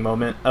defining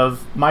moment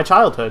of my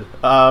childhood.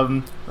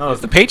 It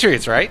was the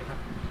Patriots, right?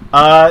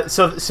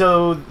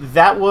 So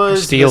that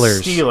was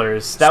Steelers. The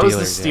Steelers. That was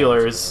the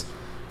Steelers. Steelers.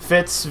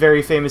 Fitz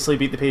very famously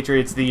beat the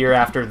Patriots the year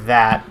after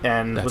that,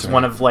 and That's was right.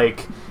 one of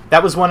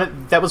that was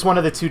one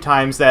of the 2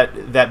 times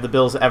that the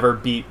Bills ever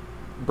beat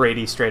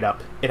Brady straight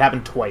up. It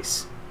happened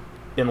twice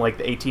in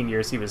the 18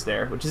 years he was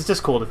there, which is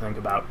just cool to think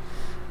about.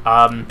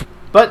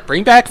 But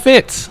Bring back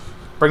Fitz.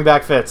 bring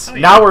back Fitz. Oh,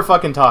 yeah. Now we're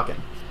fucking talking.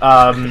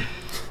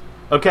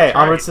 Okay,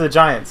 onwards to the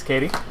Giants,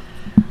 Katie.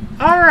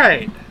 All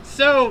right.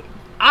 So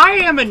I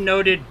am a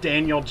noted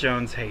Daniel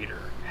Jones hater.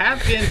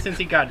 Have been since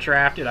he got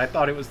drafted. I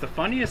thought it was the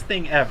funniest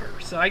thing ever.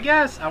 So I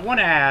guess I want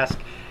to ask,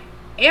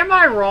 am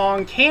I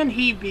wrong? Can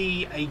he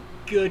be a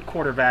good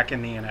quarterback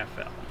in the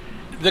NFL?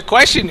 The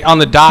question on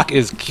the dock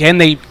is, can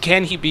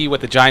he be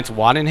what the Giants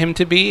wanted him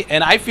to be?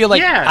 And I feel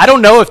like Yes. I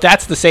don't know if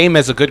that's the same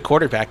as a good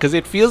quarterback, because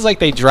it feels like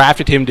they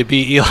drafted him to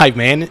be Eli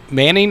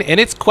Manning, and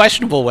it's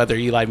questionable whether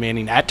Eli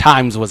Manning at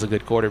times was a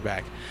good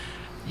quarterback.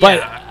 But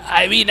Yeah.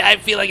 I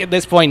feel like at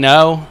this point,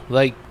 no.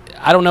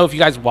 I don't know if you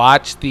guys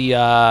watched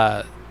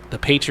the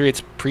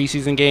Patriots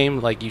preseason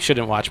game. You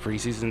shouldn't watch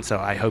preseason, so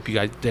I hope you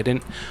guys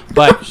didn't.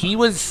 But he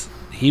was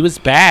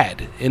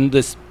bad in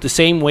the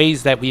same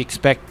ways that we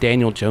expect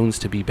Daniel Jones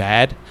to be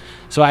bad.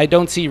 So I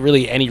don't see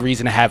really any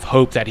reason to have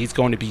hope that he's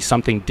going to be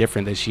something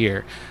different this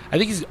year. I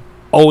think he's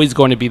always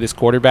going to be this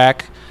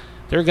quarterback.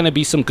 There are going to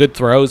be some good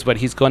throws, but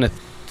he's going to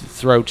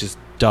throw just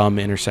dumb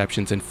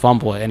interceptions and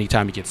fumble at any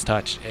time he gets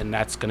touched, and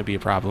that's going to be a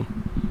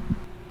problem.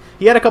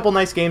 He had a couple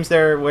nice games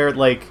there where,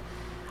 like,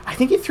 I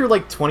think he threw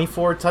like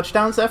 24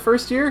 touchdowns that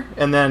first year,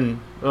 and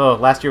then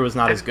last year was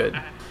not as good.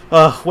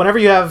 Whenever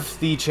you have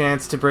the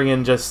chance to bring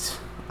in just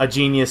a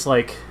genius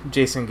like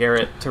Jason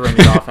Garrett to run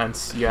your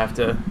offense, you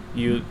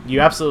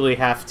absolutely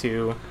have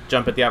to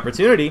jump at the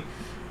opportunity.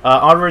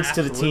 Onwards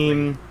to the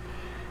team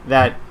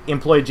that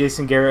employed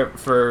Jason Garrett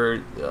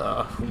for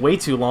way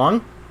too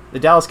long, the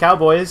Dallas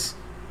Cowboys.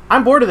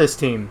 I'm bored of this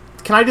team.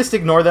 Can I just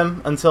ignore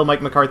them until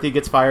Mike McCarthy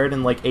gets fired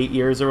in like 8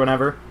 years or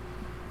whatever?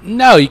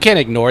 No, you can't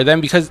ignore them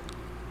because,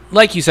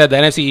 like you said, the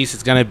NFC East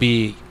is going to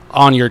be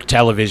on your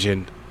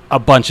television a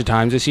bunch of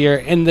times this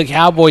year, and the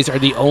Cowboys are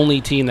the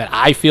only team that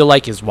I feel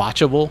like is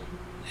watchable,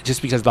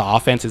 just because the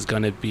offense is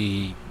going to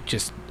be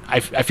just. I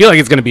feel like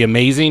it's going to be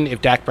amazing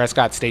if Dak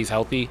Prescott stays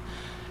healthy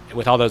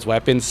with all those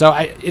weapons. So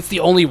it's the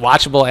only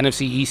watchable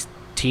NFC East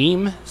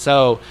team.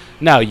 So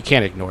no, you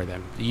can't ignore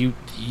them. You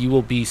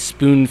will be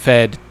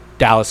spoon-fed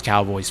Dallas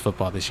Cowboys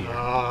football this year.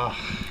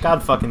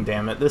 God fucking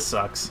damn it, this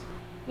sucks.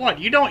 What,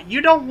 you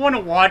don't want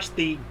to watch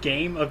the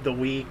game of the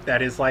week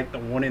that is like the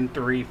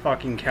 1-3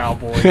 fucking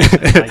Cowboys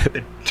and like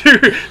the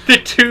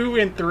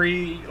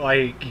 2-3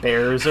 like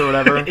Bears or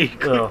whatever.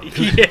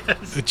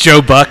 Yes.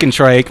 Joe Buck and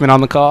Troy Aikman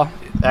on the call.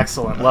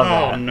 Excellent, love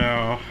that. Oh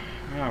no.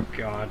 Oh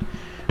god.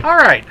 All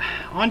right,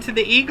 on to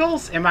the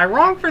Eagles. Am I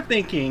wrong for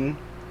thinking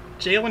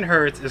Jalen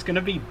Hurts is going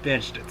to be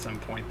benched at some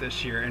point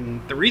this year?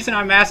 And the reason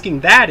I'm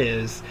asking that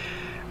is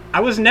I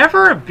was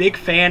never a big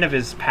fan of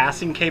his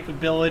passing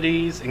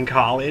capabilities in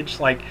college.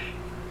 Like,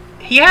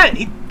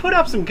 he put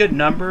up some good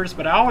numbers,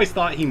 but I always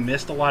thought he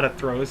missed a lot of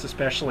throws,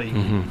 especially,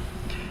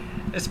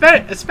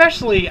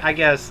 I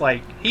guess,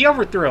 like, he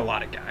overthrew a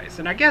lot of guys.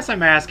 And I guess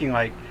I'm asking,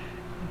 like,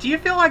 do you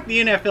feel like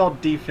the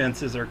NFL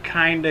defenses are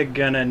kind of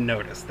going to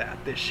notice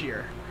that this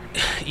year?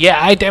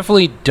 Yeah, I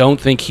definitely don't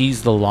think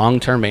he's the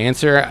long-term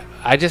answer.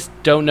 I just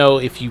don't know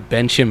if you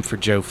bench him for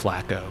Joe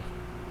Flacco.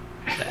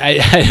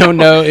 I don't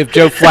know if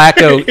Joe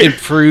Flacco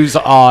improves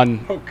on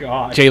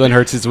Jalen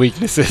Hurts'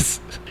 weaknesses.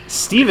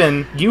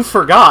 Steven, you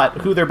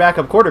forgot who their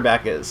backup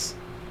quarterback is.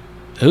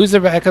 Who's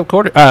their backup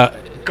quarterback?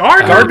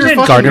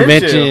 Gardner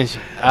Minshew.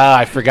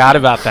 I forgot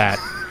about that.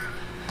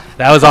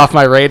 That was off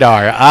my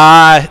radar.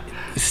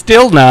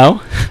 Still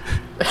no.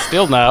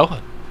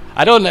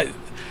 I don't know.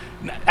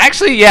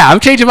 Actually, yeah, I'm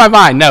changing my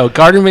mind. No,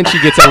 Gardner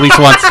Minshew gets at least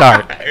one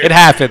start. It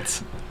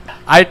happens.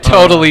 I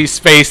totally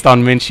spaced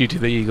on Minshew to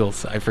the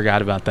Eagles. I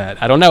forgot about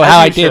that. I don't know how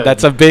I did.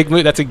 That's a big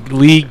move. That's a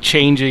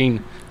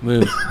league-changing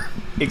move.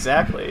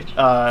 Exactly.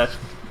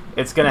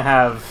 It's going to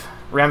have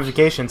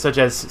ramifications, such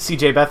as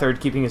C.J.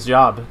 Beathard keeping his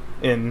job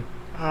in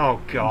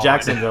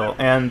Jacksonville.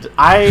 And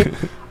I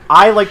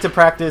like to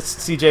practice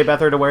C.J.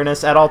 Beathard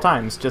awareness at all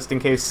times, just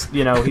in case,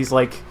 he's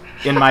like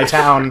in my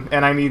town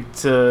and I need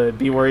to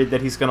be worried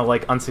that he's going to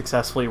like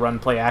unsuccessfully run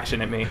play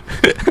action at me.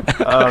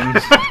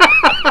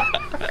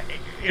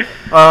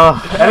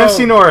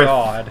 NFC North.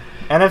 God.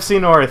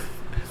 NFC North,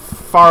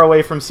 far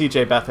away from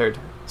C.J. Beathard.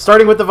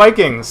 Starting with the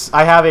Vikings,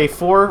 I have a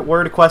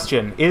 4-word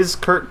question. Is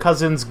Kirk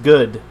Cousins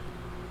good?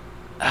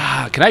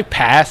 Can I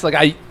pass?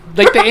 The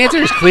answer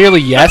is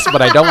clearly yes,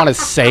 but I don't want to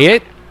say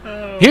it.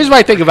 Here's what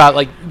I think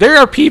about. There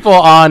are people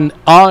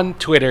on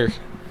Twitter,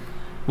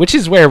 which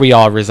is where we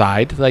all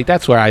reside.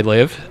 That's where I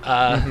live.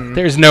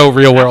 There's no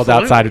real world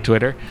outside of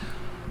Twitter.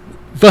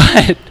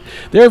 But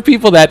there are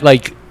people that,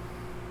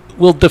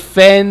 will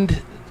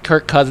defend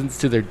Kirk Cousins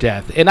to their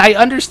death, and I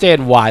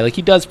understand why.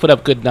 He does put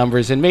up good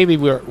numbers, and maybe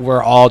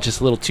we're all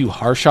just a little too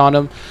harsh on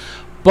him.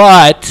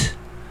 But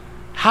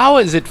how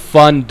is it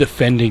fun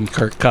defending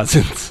Kirk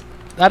Cousins?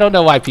 I don't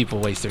know why people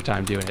waste their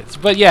time doing it.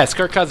 But yes,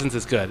 Kirk Cousins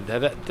is good.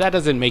 That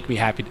doesn't make me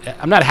happy.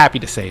 I'm not happy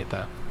to say it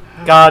though.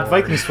 God,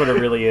 Vikings Twitter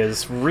really is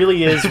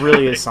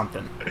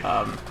something.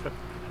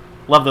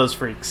 Love those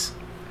freaks.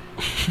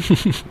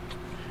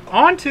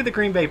 On to the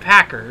Green Bay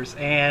Packers,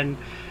 and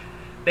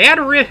they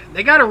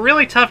got a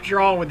really tough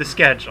draw with the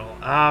schedule.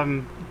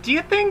 Do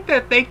you think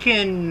that they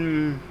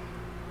can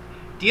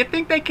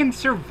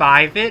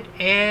survive it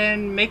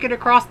and make it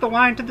across the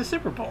line to the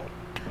Super Bowl?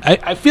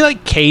 I feel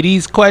like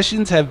Katie's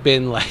questions have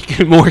been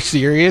more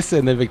serious,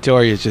 and then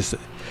Victoria's just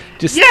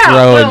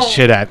throwing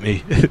shit at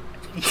me.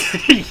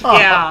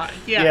 Yeah.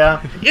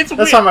 It's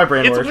that's how my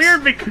brain works. It's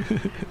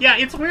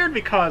weird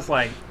because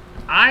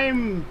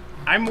I'm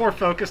more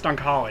focused on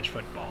college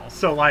football.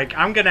 So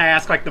I'm gonna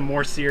ask the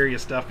more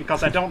serious stuff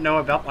because I don't know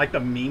about the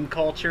meme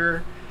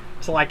culture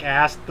to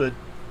ask the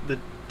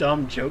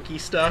dumb jokey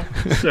stuff.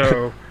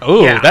 So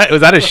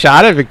was that a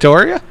shot at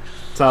Victoria?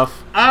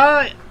 Tough.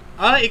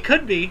 It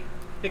could be.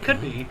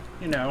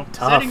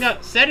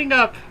 Tough. setting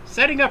up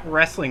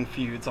wrestling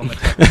feuds on the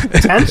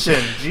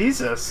tension.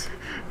 Jesus.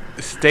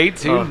 Stay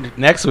tuned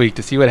next week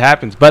to see what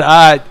happens. But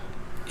I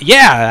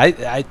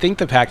think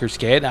the Packers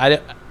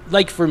can.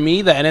 For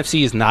me, the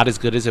NFC is not as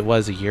good as it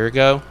was a year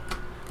ago.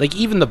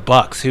 Even the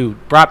Bucks, who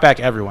brought back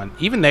everyone,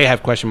 even they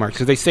have question marks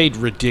because they stayed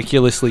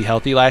ridiculously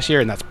healthy last year,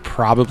 and that's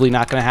probably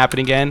not going to happen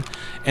again.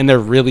 And they're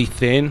really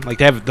thin.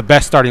 They have the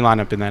best starting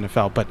lineup in the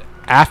NFL, but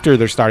after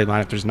their starting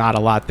lineup, there's not a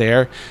lot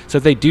there. So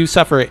if they do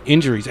suffer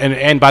injuries,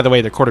 and by the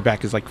way, their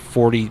quarterback is like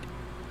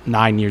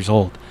 49 years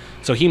old,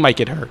 so he might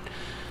get hurt.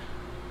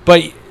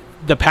 But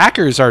the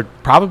Packers are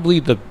probably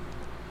the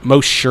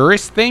most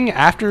surest thing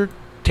after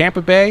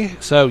Tampa Bay.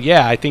 So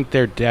yeah, I think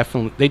they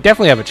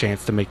definitely have a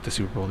chance to make the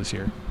Super Bowl this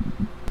year.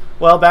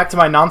 Well, back to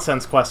my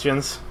nonsense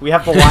questions. We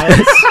have the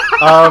Lions.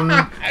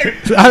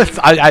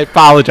 I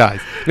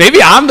apologize.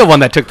 Maybe I'm the one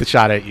that took the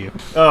shot at you.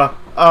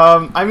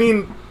 I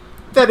mean,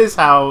 that is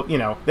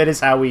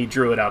how we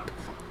drew it up.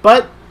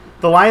 But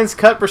the Lions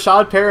cut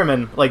Rashad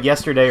Perriman like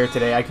yesterday or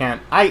today. I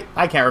can't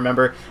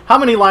remember. How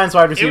many Lions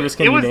wide receivers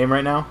can you name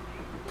right now?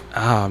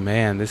 Oh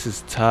man, this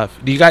is tough.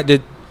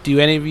 Do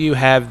any of you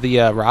have the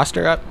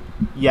roster up?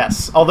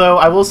 Yes. Although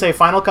I will say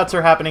final cuts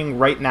are happening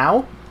right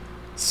now.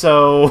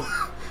 So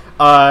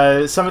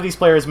some of these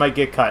players might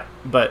get cut,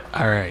 but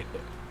all right.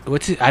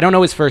 I don't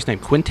know his first name.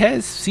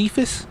 Quintez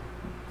Cephas?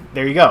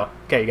 There you go.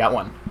 Okay, you got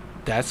one.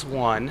 That's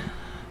one.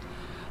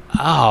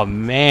 Oh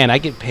man, I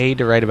get paid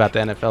to write about the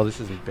NFL. This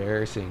is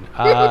embarrassing.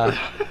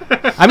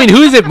 I mean,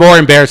 who is it more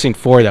embarrassing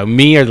for though?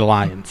 Me or the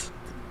Lions?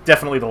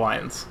 Definitely the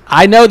Lions.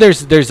 I know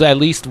there's at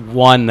least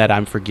one that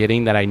I'm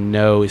forgetting that I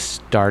know is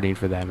starting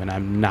for them, and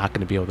I'm not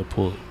going to be able to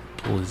pull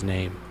his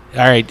name.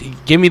 All right,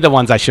 give me the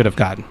ones I should have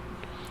gotten.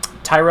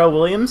 Tyrell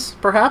Williams,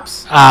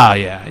 perhaps? Oh,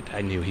 yeah,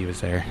 I knew he was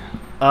there.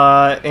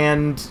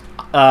 And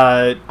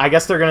I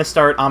guess they're going to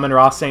start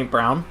Amon-Ra St.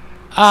 Brown.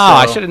 Oh,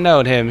 I should have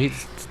known him. He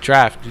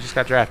just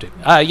got drafted.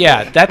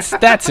 Yeah,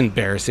 that's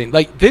embarrassing.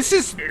 Like,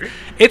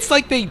 it's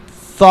like they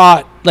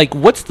thought, like,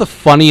 what's the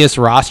funniest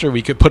roster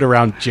we could put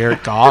around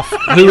Jared Goff,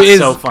 who is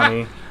so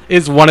funny.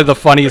 Is one of the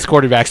funniest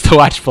quarterbacks to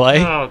watch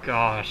play. Oh,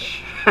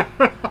 gosh.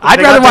 I'd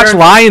rather watch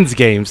Lions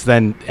games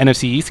than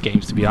NFC East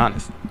games, to be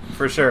honest.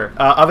 For sure.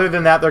 Other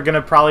than that, they're going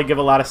to probably give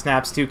a lot of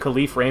snaps to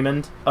Khalif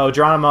Raymond. Oh,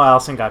 Geronimo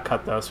Allison got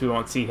cut, though, so we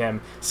won't see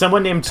him.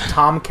 Someone named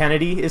Tom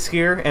Kennedy is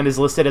here and is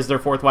listed as their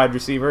fourth wide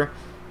receiver.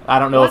 I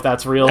don't know if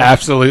that's real.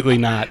 Absolutely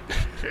not.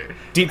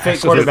 Deep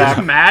fake quarterback. Is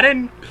this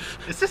Madden?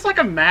 Is this like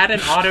a Madden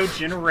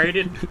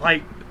auto-generated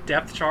like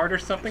depth chart or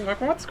something?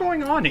 Like, what's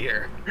going on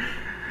here?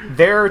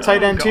 Their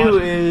tight end, too,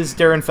 is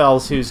Darren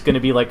Fells, who's going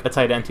to be like a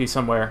tight end, too,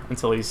 somewhere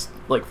until he's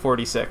like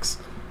 46.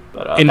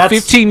 But in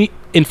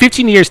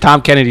 15 years,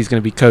 Tom Kennedy's going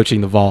to be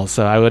coaching the Vols,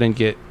 so I wouldn't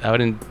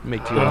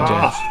make too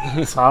much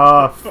sense.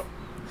 Tough.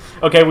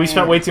 Okay, we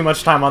spent way too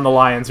much time on the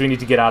Lions. We need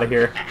to get out of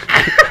here.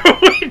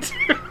 We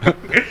do.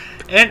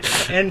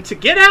 And to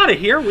get out of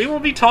here, we will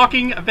be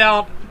talking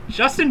about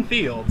Justin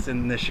Fields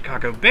and the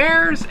Chicago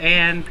Bears,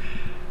 and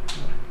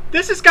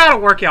this has got to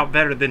work out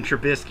better than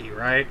Trubisky,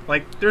 right?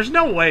 Like, there's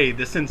no way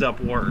this ends up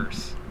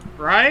worse,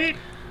 right?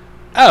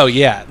 Oh,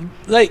 yeah.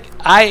 Like,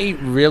 I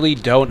really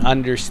don't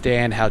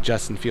understand how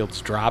Justin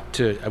Fields dropped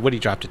to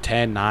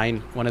 10,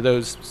 9, one of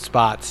those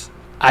spots.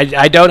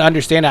 I don't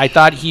understand it. I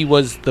thought he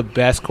was the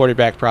best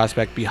quarterback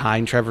prospect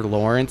behind Trevor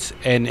Lawrence,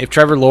 and if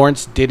Trevor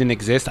Lawrence didn't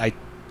exist, I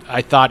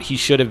thought he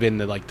should have been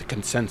the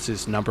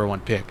consensus number one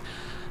pick.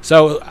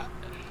 So,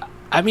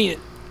 I mean,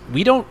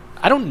 I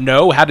don't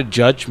know how to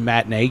judge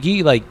Matt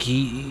Nagy. Like,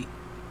 he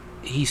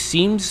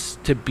seems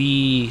to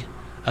be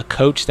a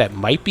coach that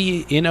might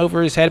be in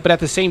over his head, but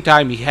at the same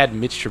time, he had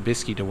Mitch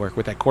Trubisky to work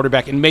with at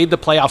quarterback and made the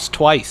playoffs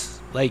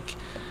twice. Like,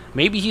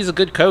 maybe he's a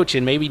good coach,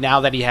 and maybe now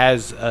that he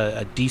has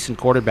a decent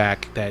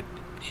quarterback that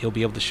he'll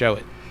be able to show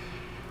it.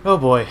 Oh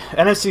boy,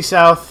 NFC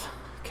South,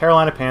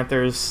 Carolina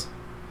Panthers.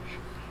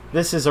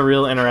 This is a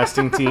real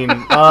interesting team.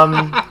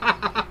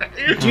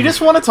 Do you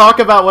just want to talk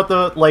about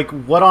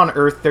what on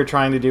earth they're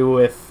trying to do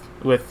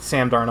with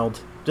Sam Darnold?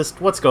 Just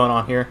what's going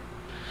on here?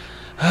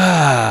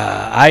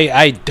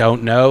 I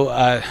don't know.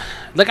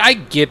 I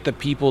get the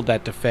people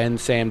that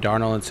defend Sam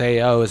Darnold and say,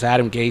 oh, it was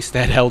Adam Gase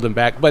that held him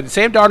back. But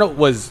Sam Darnold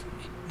was,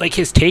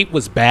 his tape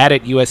was bad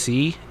at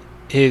USC.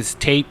 His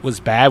tape was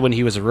bad when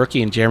he was a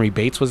rookie and Jeremy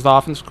Bates was the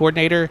offensive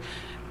coordinator.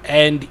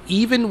 And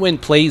even when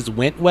plays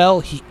went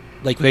well,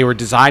 they were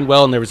designed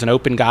well and there was an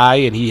open guy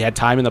and he had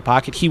time in the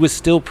pocket, he was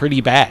still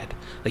pretty bad.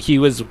 Like, he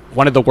was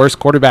one of the worst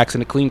quarterbacks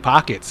in a clean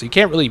pocket. So you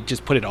can't really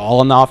just put it all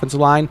on the offensive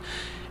line.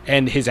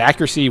 And his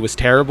accuracy was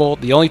terrible.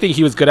 The only thing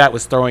he was good at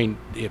was throwing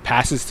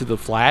passes to the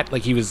flat.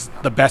 Like, he was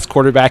the best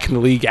quarterback in the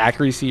league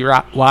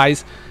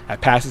accuracy-wise at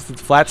passes to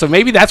the flat. So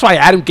maybe that's why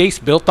Adam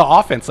Gase built the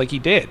offense like he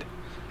did.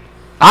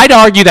 I'd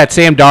argue that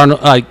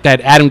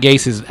that Adam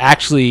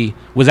Gase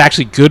was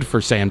actually good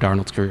for Sam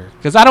Darnold's career.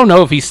 Because I don't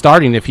know if he's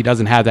starting if he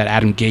doesn't have that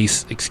Adam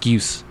Gase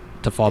excuse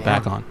to fall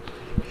back on.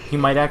 He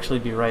might actually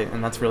be right,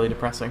 and that's really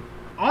depressing.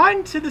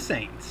 On to the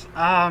Saints.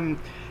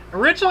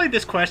 Originally,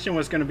 this question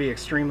was going to be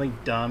extremely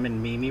dumb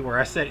and memey, where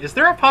I said, is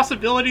there a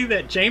possibility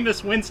that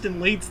Jameis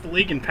Winston leads the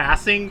league in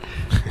passing?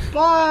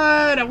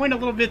 But I went a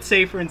little bit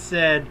safer and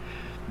said,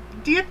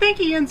 do you think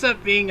he ends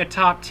up being a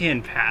top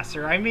 10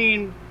 passer? I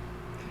mean,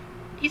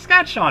 he's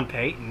got Sean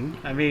Payton.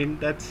 I mean,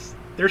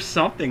 there's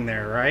something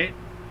there, right?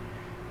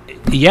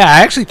 Yeah,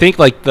 I actually think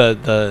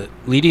the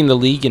leading the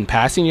league in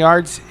passing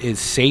yards is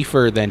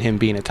safer than him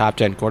being a top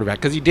 10 quarterback,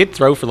 because he did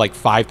throw for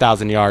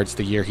 5,000 yards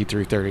the year he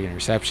threw 30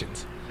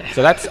 interceptions.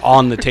 So that's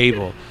on the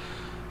table.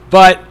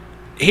 But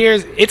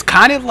it's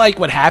kind of like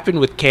what happened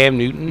with Cam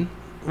Newton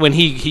when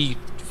he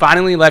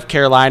finally left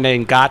Carolina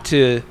and got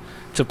to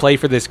play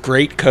for this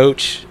great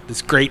coach,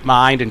 this great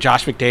mind, and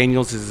Josh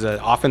McDaniels is an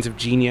offensive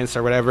genius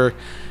or whatever.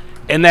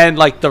 And then,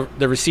 like, the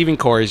receiving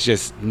core is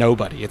just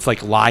nobody. It's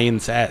like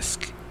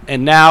Lions-esque.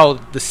 And now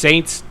the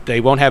Saints, they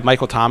won't have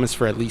Michael Thomas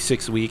for at least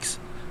 6 weeks.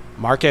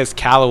 Marquez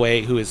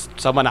Callaway, who is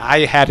someone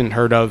I hadn't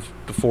heard of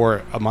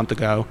before a month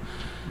ago,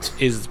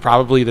 is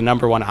probably the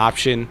number one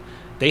option.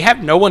 They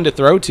have no one to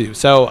throw to.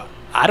 So,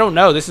 I don't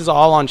know. This is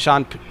all on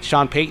Sean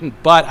Payton.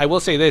 But I will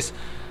say this.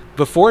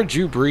 Before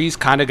Drew Brees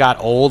kind of got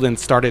old and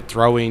started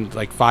throwing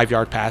like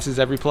 5-yard passes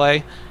every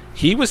play,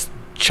 he was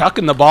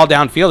chucking the ball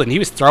downfield and he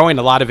was throwing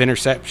a lot of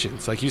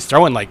interceptions. Like he was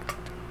throwing like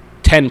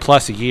 10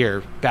 plus a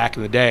year back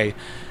in the day.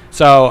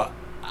 So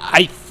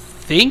I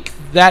think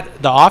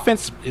that the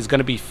offense is going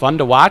to be fun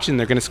to watch and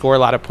they're going to score a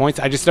lot of points.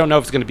 I just don't know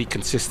if it's going to be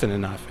consistent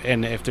enough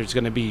and if there's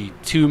going to be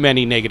too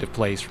many negative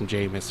plays from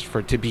Jameis for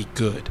it to be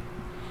good.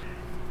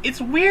 It's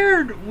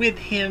weird with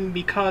him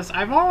because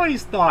I've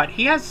always thought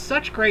he has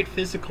such great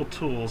physical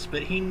tools,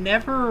 but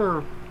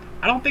I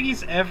don't think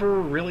he's ever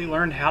really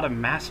learned how to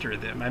master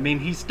them. I mean,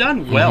 he's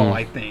done well,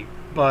 I think,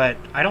 but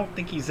I don't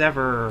think he's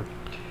not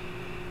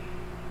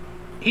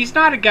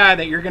a guy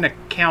that you're going to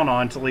count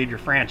on to lead your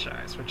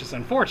franchise, which is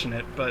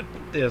unfortunate, but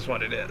it is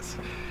what it is.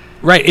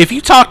 Right. If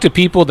you talk to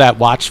people that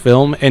watch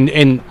film,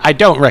 and I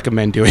don't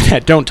recommend doing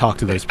that, don't talk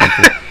to those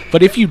people.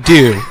 But if you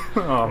do,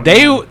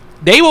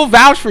 they will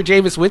vouch for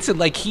Jameis Winston.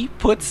 Like, he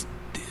puts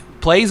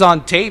plays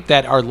on tape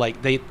that are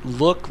like, they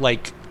look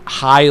like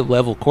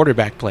high-level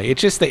quarterback play.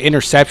 It's just the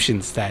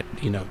interceptions that,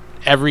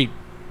 every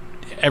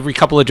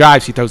couple of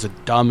drives he throws a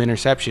dumb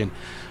interception.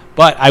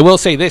 But I will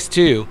say this,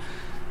 too.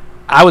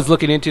 I was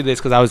looking into this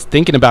because I was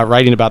thinking about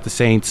writing about the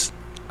Saints.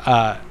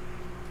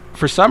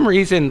 For some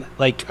reason,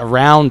 like,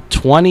 around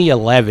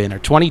 2011 or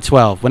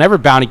 2012, whenever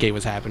Bountygate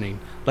was happening,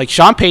 like,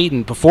 Sean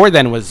Payton, before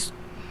then, was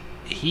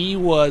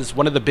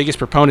one of the biggest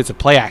proponents of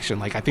play action.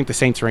 Like, I think the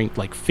Saints ranked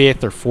like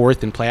 5th or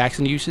 4th in play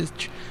action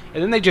usage.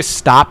 And then they just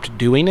stopped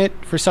doing it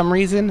for some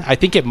reason. I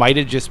think it might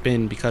have just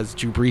been because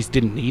Drew Brees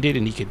didn't need it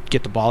and he could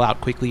get the ball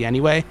out quickly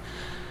anyway.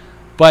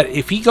 But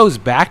if he goes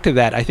back to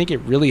that, I think it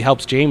really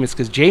helps Jameis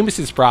because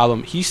Jameis's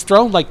problem, he's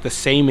thrown like the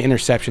same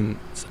interceptions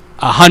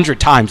 100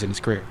 times in his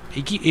career.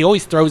 He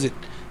always throws it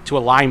to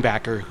a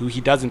linebacker who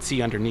he doesn't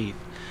see underneath.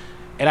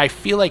 And I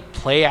feel like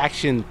play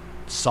action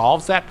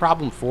solves that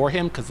problem for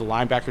him because the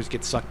linebackers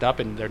get sucked up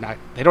and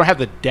they don't have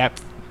the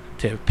depth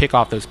to pick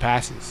off those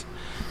passes.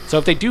 So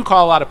if they do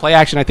call a lot of play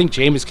action, I think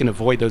Jameis can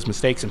avoid those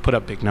mistakes and put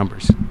up big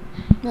numbers.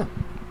 Yeah.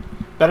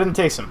 Better than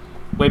Taysom.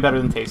 Way better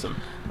than Taysom.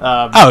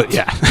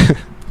 Yeah.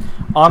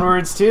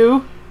 Onwards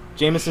to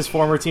Jameis's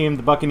former team,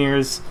 the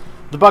Buccaneers.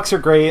 The Bucs are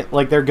great.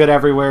 Like, they're good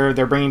everywhere.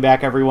 They're bringing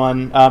back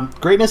everyone.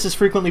 Greatness is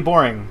frequently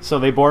boring, so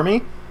they bore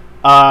me.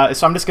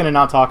 So I'm just going to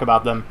not talk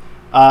about them.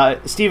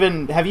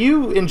 Steven, have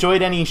you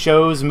enjoyed any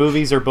shows,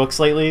 movies, or books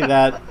lately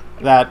that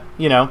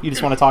you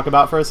just want to talk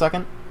about for a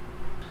second?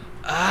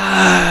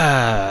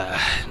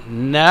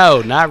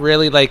 No, not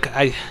really. Like,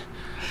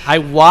 I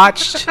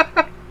watched...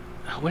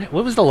 what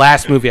was the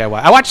last movie I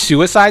watched? I watched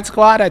Suicide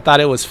Squad. I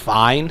thought it was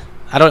fine.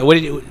 I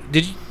don't...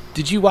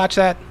 Did you watch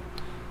that?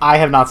 I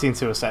have not seen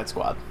Suicide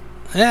Squad.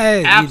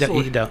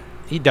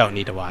 You don't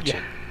need to watch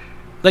it.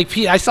 Like,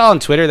 I saw on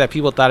Twitter that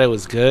people thought it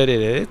was good.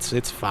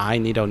 It's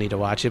fine. You don't need to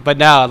watch it. But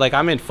now, like,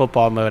 I'm in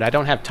football mode. I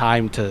don't have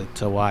time to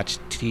watch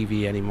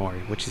TV anymore,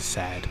 which is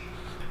sad.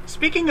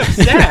 Speaking of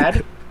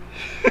sad,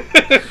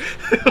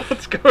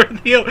 let's go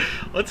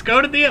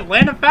to the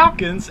Atlanta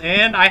Falcons,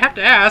 and I have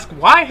to ask,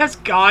 why has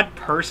God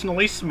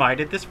personally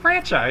smited this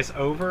franchise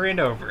over and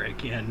over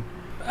again?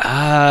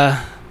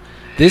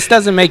 This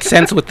doesn't make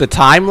sense with the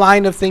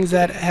timeline of things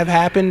that have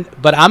happened,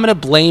 but I'm gonna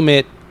blame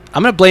it.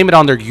 I'm gonna blame it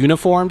on their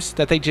uniforms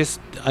that they just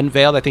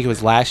unveiled. I think it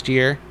was last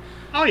year.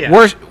 Oh yeah.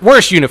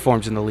 Worst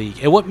uniforms in the league.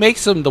 And what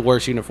makes them the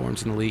worst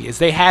uniforms in the league is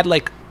they had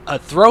like a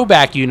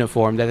throwback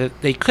uniform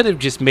that they could have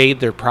just made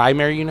their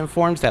primary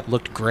uniforms that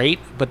looked great,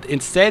 but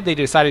instead they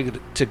decided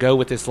to go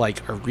with this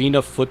like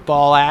arena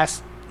football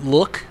ass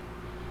look.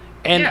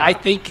 And yeah.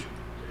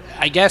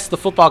 I guess the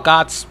football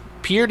gods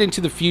peered into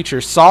the future,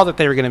 saw that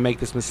they were going to make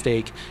this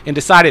mistake, and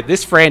decided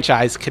this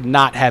franchise could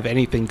not have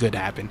anything good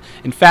happen.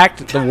 In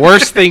fact, the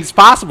worst things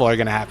possible are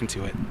going to happen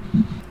to it.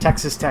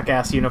 Texas Tech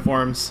ass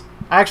uniforms.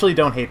 I actually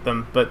don't hate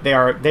them, but they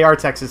are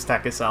Texas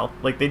Tech as hell.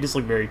 Like, they just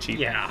look very cheap.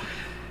 Yeah.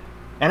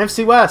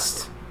 NFC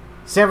West.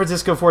 San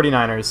Francisco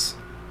 49ers.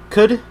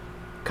 Could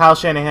Kyle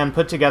Shanahan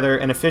put together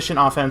an efficient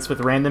offense with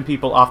random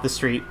people off the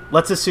street?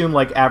 Let's assume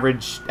like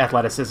average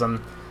athleticism.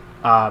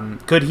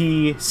 Could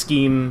he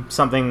scheme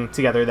something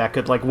together that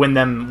could like win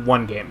them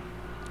one game?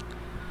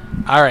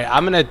 All right,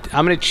 I'm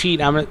gonna cheat.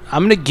 I'm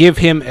gonna give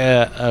him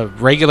a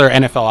regular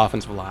NFL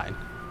offensive line.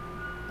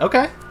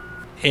 Okay.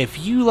 If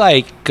you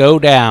like go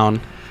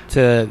down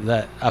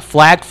to a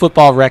flag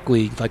football rec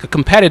league, like a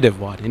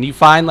competitive one, and you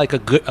find like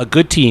a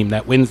good team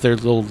that wins their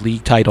little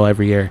league title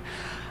every year,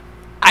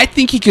 I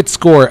think he could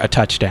score a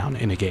touchdown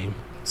in a game.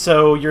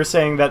 So you're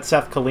saying that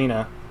Seth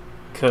Kalina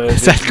could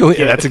Seth Galina.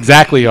 get- That's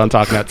exactly what I'm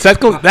talking about.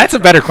 That's a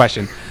better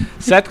question.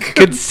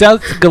 Could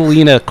Seth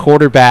Galina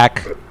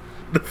quarterback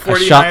the a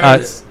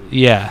 49ers.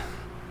 yeah.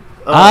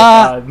 Oh,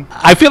 God.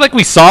 I feel like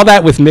we saw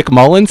that with Nick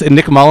Mullins, and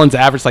Nick Mullins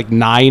averaged like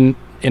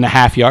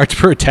 9.5 yards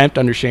per attempt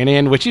under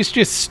Shanahan, which is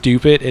just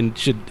stupid and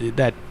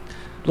that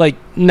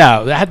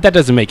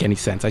doesn't make any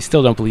sense. I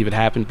still don't believe it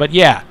happened. But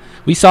yeah,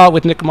 we saw it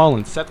with Nick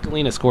Mullins. Seth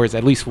Galina scores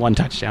at least one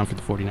touchdown for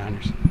the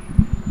 49ers.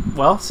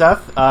 Well,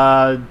 Seth,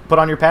 put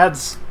on your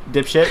pads,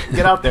 dipshit.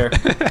 Get out there.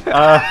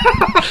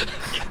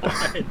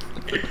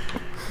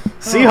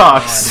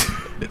 Seahawks.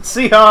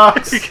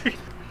 Seahawks.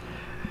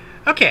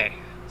 Okay,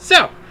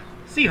 so,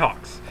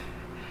 Seahawks.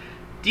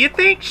 Do you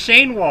think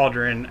Shane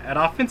Waldron, at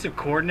offensive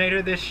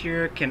coordinator this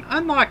year, can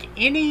unlock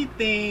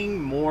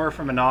anything more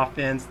from an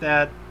offense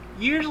that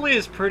usually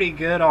is pretty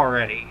good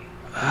already?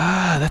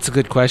 That's a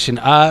good question.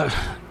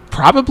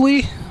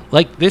 Probably.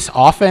 Like, this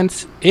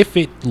offense, if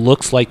it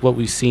looks like what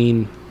we've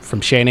seen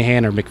from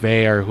Shanahan or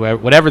McVay or whoever,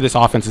 whatever this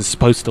offense is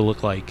supposed to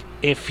look like,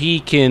 if he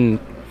can,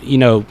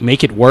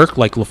 make it work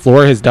like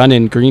LaFleur has done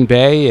in Green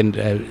Bay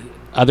and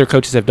other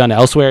coaches have done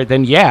elsewhere,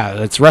 then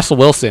yeah, it's Russell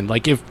Wilson.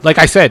 Like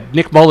I said,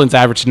 Nick Mullins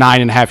averaged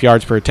 9.5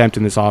 yards per attempt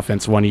in this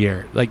offense one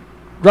year. Like,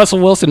 Russell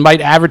Wilson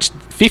might average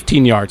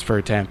 15 yards per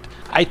attempt.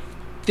 I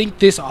think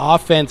this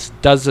offense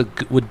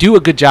would do a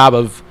good job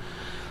of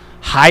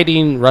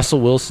hiding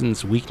Russell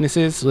Wilson's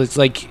weaknesses. It's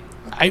like,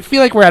 I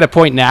feel like we're at a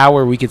point now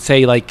where we could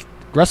say, like,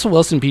 Russell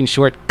Wilson being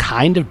short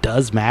kind of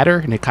does matter,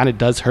 and it kind of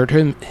does hurt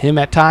him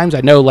at times.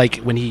 I know, like,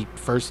 when he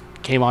first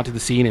came onto the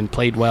scene and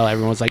played well,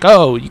 everyone was like,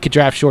 oh, you could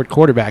draft short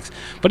quarterbacks.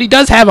 But he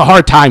does have a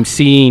hard time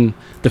seeing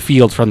the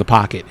field from the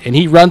pocket, and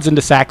he runs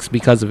into sacks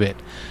because of it.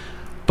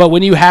 But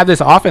when you have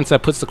this offense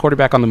that puts the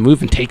quarterback on the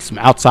move and takes him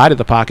outside of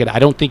the pocket, I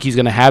don't think he's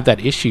going to have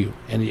that issue.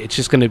 And it's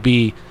just going to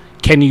be,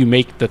 can you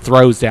make the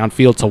throws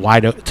downfield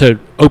to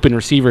open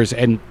receivers?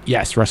 And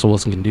yes, Russell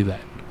Wilson can do that.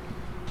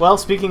 Well,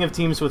 speaking of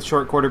teams with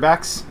short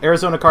quarterbacks,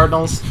 Arizona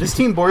Cardinals. This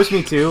team bores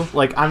me too.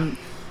 Like, I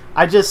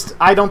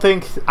don't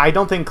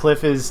think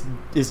Cliff is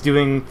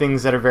doing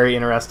things that are very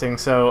interesting.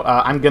 So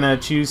I'm gonna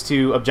choose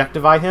to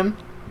objectify him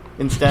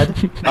instead.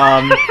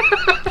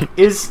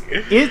 Is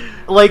it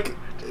like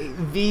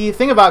the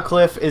thing about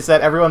Cliff is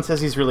that everyone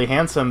says he's really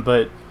handsome,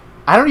 but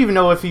I don't even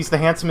know if he's the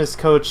handsomest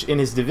coach in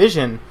his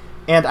division.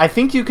 And I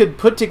think you could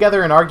put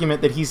together an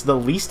argument that he's the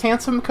least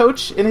handsome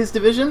coach in his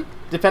division,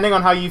 depending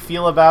on how you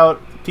feel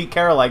about Pete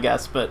Carroll, I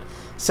guess. But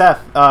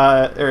Seth,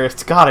 God,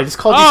 I just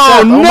called you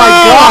Seth. No! Oh my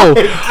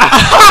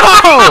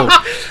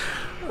God!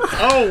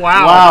 Oh,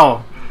 wow.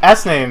 Wow.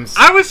 S names.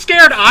 I was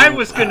scared I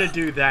was going to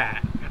do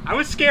that. I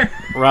was scared.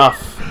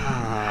 Rough.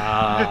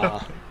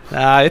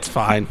 It's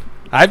fine.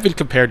 I've been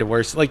compared to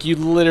worse. Like, you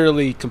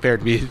literally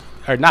compared me,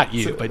 or not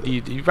you, but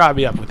you brought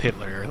me up with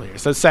Hitler earlier.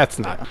 So Seth's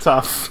not.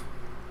 Tough.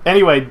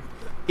 Anyway,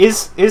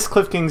 is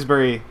Cliff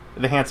Kingsbury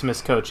the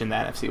handsomest coach in the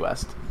NFC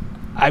West?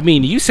 I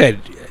mean, you said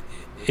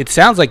it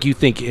sounds like you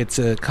think it's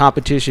a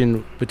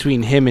competition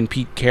between him and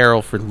Pete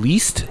Carroll for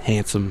least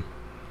handsome,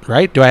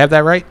 right? Do I have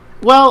that right?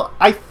 Well,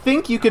 I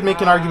think you could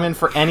make an argument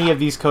for any of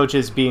these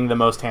coaches being the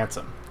most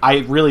handsome. I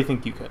really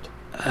think you could.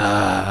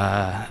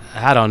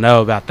 I don't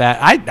know about that.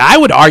 I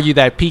would argue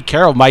that Pete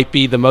Carroll might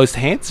be the most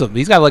handsome.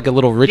 He's got like a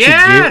little Richard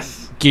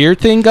Gere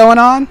thing going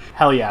on.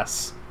 Hell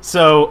yes.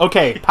 So,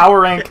 okay,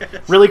 power rank,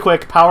 really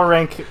quick, power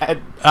rank.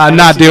 I'm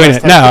not doing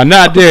it. No, I'm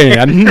not doing it.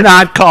 I'm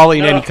not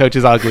calling any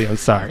coaches ugly. I'm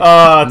sorry.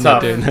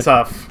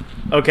 Tough.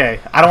 Okay,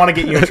 I don't want to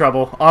get you in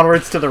trouble.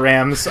 Onwards to the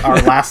Rams, our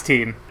last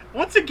team.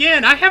 Once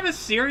again, I have a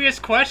serious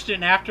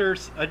question after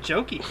a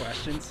jokey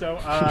question, so,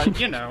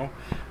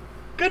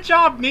 good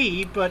job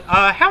me, but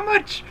how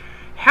much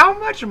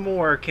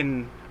more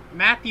can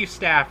Matthew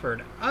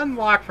Stafford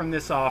unlock from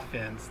this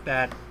offense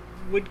that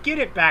would get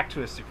it back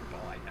to a Super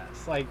Bowl, I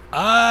guess? Like,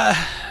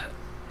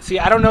 see,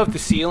 I don't know if the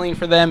ceiling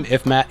for them,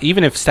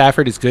 even if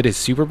Stafford is good, is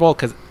Super Bowl,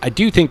 because I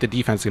do think the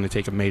defense is going to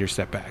take a major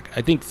step back.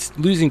 I think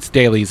losing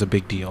Staley is a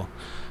big deal,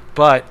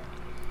 but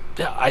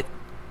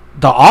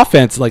the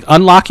offense, like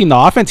unlocking the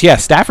offense, yeah,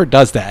 Stafford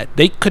does that.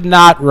 They could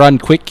not run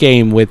quick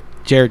game with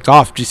Jared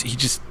Goff. He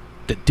just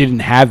didn't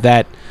have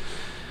that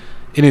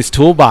in his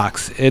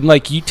toolbox. And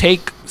like, you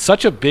take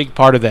such a big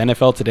part of the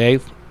NFL today,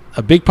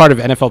 a big part of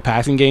NFL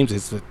passing games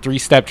is the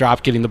 3-step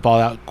drop, getting the ball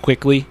out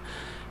quickly,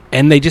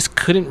 and they just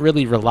couldn't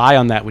really rely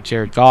on that with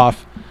Jared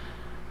Goff.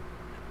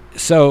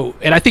 So,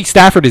 and I think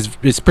Stafford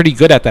is pretty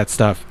good at that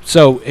stuff.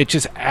 So it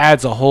just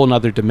adds a whole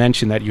nother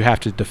dimension that you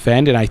have to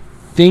defend. And I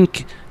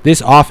think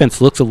this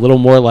offense looks a little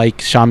more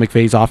like Sean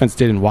McVay's offense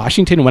did in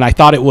Washington, when I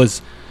thought it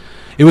was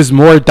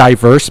more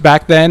diverse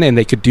back then and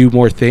they could do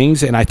more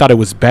things, and I thought it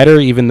was better,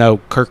 even though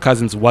Kirk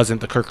Cousins wasn't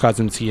the Kirk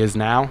Cousins he is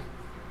now.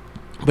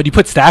 But you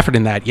put Stafford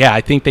in that, yeah, I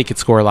think they could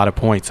score a lot of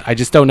points. I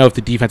just don't know if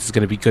the defense is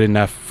going to be good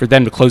enough for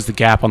them to close the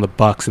gap on the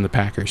Bucs and the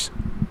Packers.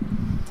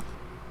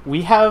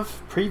 We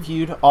have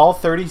previewed all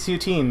 32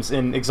 teams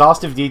in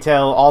exhaustive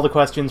detail. All the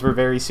questions were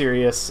very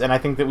serious, and I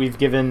think that we've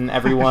given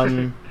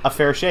everyone a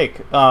fair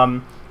shake.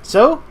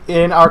 So,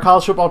 in our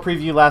college football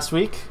preview last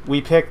week,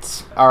 we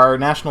picked our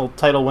national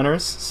title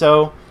winners.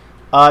 So,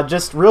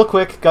 Just real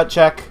quick, gut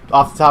check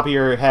off the top of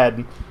your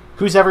head.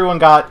 Who's everyone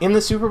got in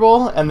the Super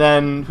Bowl, and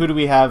then who do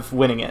we have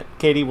winning it?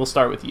 Katie, we'll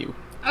start with you.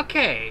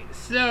 Okay,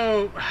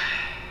 so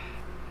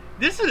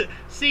this is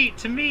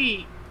to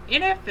me,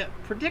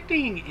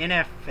 predicting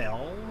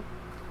NFL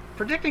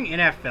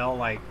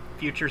like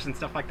futures and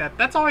stuff like that.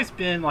 That's always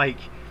been like,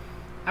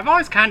 I've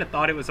always kind of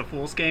thought it was a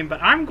fool's game,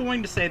 but I'm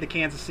going to say the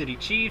Kansas City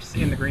Chiefs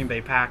and the Green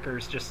Bay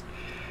Packers. Just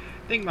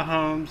think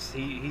Mahomes.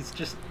 He's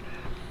just,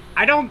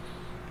 I don't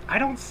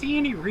see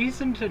any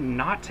reason to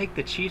not take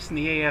the Chiefs in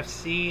the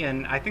AFC,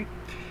 and I think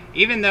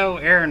even though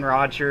Aaron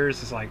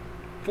Rodgers is like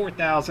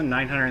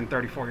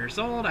 4,934 years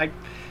old, I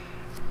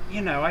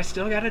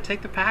still got to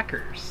take the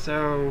Packers.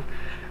 So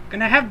I'm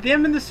going to have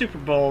them in the Super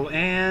Bowl,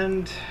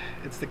 and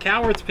it's the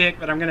coward's pick,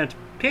 but I'm going to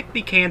pick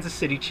the Kansas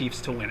City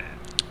Chiefs to win it.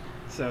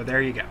 So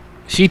there you go.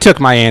 She took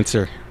my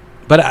answer.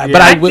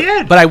 I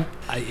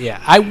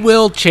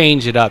will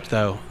change it up,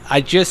 though. I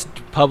just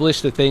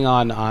published the thing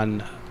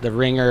on The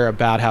Ringer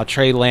about how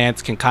Trey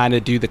Lance can kind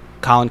of do the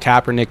Colin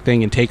Kaepernick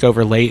thing and take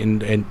over late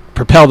and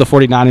propel the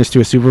 49ers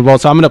to a Super Bowl.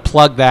 So I'm going to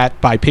plug that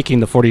by picking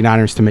the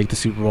 49ers to make the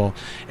Super Bowl,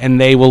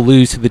 and they will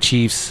lose to the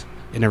Chiefs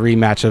in a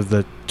rematch of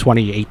the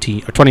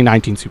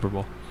 2019 Super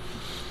Bowl.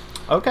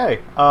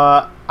 Okay.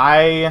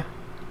 I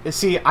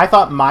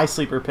thought my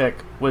sleeper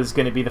pick was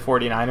going to be the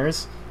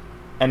 49ers,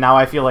 and now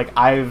I feel like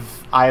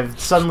I've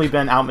suddenly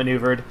been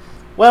outmaneuvered.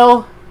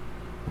 Well,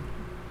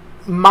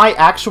 my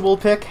actual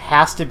pick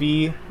has to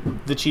be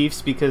the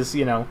Chiefs because,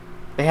 they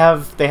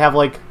have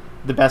like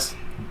the best,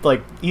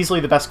 like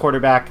easily the best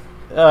quarterback.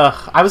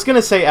 I was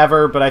gonna say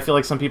ever, but I feel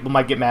like some people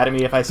might get mad at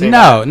me if I say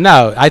that.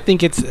 No. I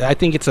think it's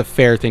a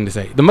fair thing to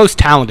say. The most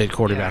talented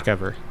quarterback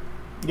ever.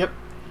 Yep.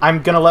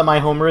 I'm gonna let my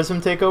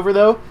homerism take over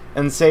though,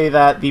 and say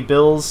that the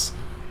Bills,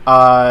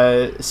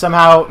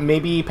 somehow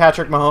maybe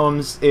Patrick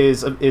Mahomes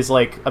is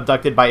like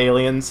abducted by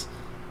aliens,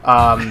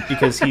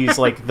 because he's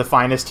like the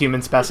finest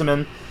human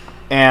specimen.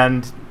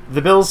 And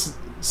the Bills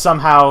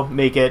somehow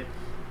make it.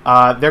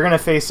 They're going to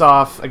face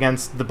off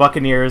against the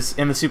Buccaneers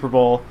in the Super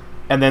Bowl,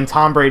 and then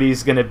Tom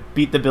Brady's going to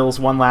beat the Bills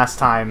one last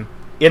time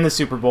in the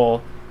Super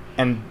Bowl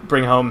and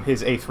bring home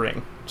his 8th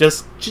ring.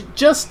 Just,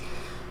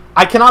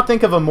 I cannot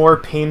think of a more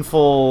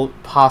painful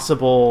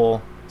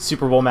possible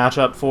Super Bowl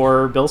matchup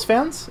for Bills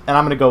fans, and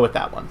I'm going to go with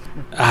that one.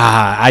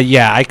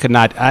 I could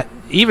not.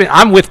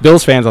 I'm with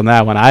Bills fans on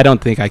that one. I don't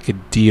think I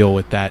could deal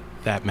with that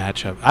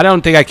matchup. I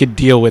don't think I could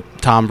deal with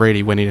Tom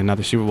Brady winning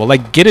another Super Bowl.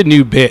 Like, get a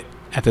new bit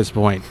at this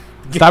point.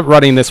 Stop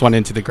running this one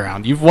into the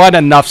ground. You've won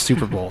enough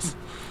Super Bowls.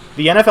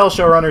 The NFL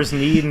showrunners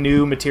need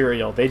new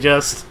material. They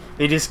just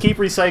keep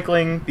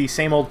recycling the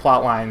same old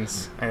plot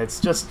lines, and it's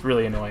just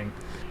really annoying.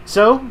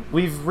 So,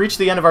 we've reached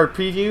the end of our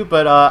preview,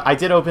 but I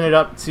did open it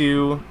up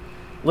to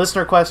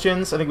listener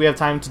questions. I think we have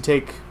time to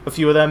take a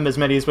few of them, as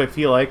many as we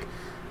feel like.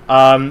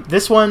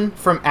 This one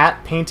from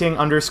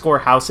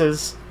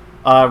 @painting_houses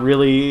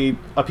really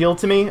appealed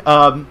to me.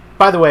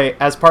 By the way,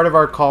 as part of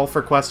our call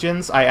for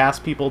questions, I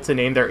asked people to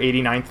name their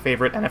 89th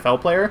favorite NFL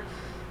player.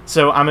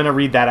 So I'm going to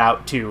read that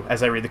out, too,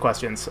 as I read the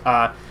questions.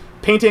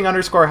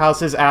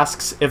 Painting_houses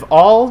asks, if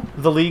all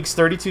the league's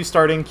 32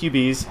 starting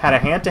QBs had a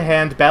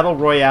hand-to-hand Battle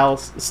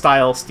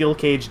Royale-style steel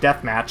cage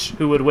deathmatch,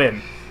 who would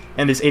win?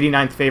 And his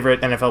 89th favorite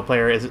NFL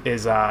player is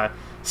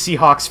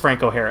Seahawks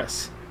Franco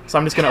Harris. So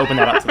I'm just going to open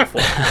that up to the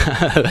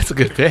floor. That's a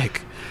good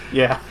pick.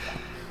 Yeah.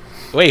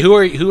 Wait, who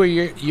are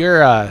your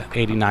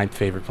 89th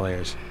favorite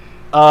players?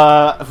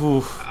 My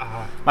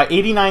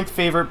 89th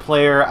favorite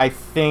player, I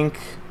think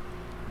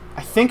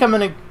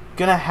I'm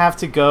gonna have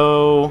to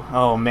go.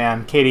 Oh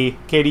man, Katie,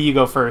 you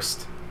go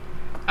first.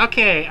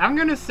 Okay, I'm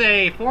gonna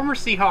say former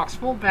Seahawks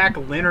fullback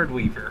Leonard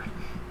Weaver.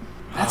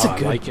 That's a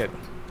good. I like it.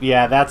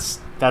 Yeah, that's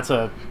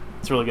a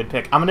really good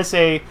pick. I'm gonna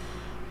say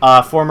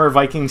former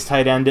Vikings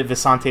tight end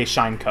Visante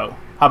Shineko.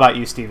 How about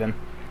you, Steven?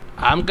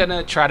 I'm going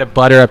to try to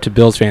butter up to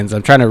Bills fans.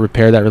 I'm trying to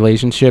repair that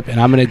relationship,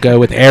 and I'm going to go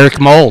with Eric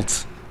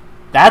Moulds.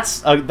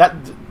 That's an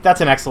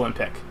excellent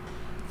pick.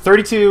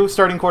 32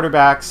 starting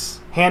quarterbacks,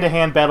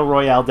 hand-to-hand Battle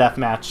Royale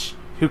deathmatch.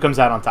 Who comes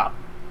out on top?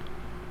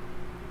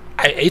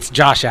 It's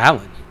Josh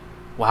Allen.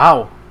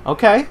 Wow.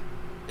 Okay.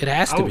 It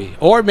has to be.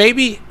 Or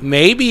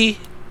maybe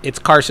it's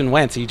Carson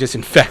Wentz. He just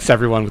infects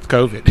everyone with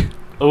COVID.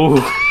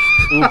 Oh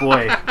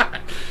boy.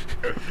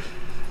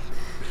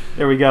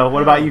 There we go.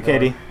 What about you,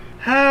 Katie?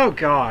 Oh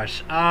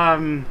gosh.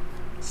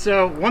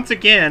 So once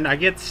again, I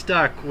get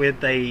stuck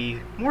with a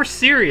more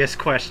serious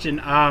question.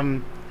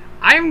 I'm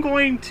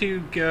going to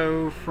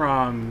go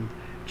from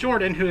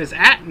Jordan, who is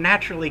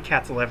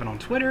 @naturallycats11 on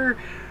Twitter.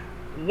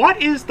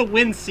 What is the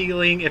win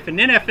ceiling if an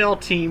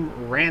NFL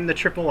team ran the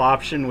triple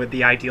option with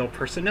the ideal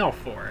personnel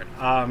for it?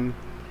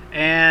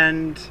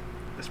 And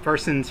this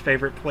person's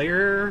favorite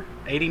player,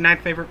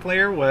 89th favorite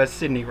player, was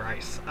Sidney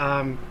Rice.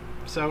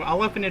 So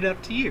I'll open it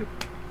up to you.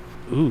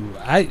 Ooh,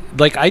 I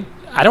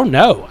don't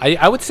know.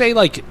 I would say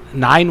like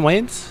 9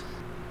 wins.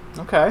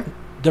 Okay.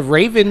 The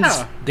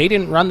Ravens, they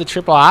didn't run the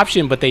triple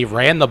option, but they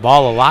ran the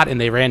ball a lot, and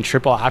they ran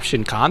triple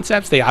option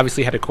concepts. They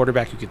obviously had a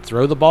quarterback who could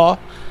throw the ball,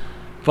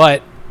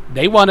 but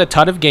they won a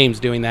ton of games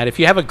doing that. If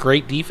you have a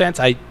great defense,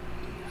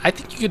 I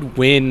think you could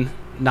win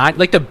 9.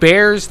 Like the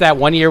Bears that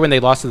one year when they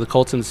lost to the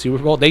Colts in the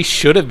Super Bowl, they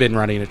should have been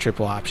running a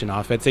triple option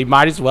offense. They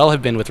might as well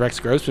have been with Rex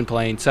Grossman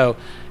playing. So,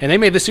 and they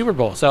made the Super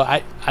Bowl. So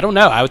I don't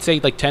know. I would say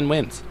like 10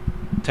 wins,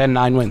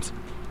 9 wins.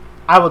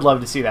 I would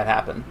love to see that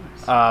happen.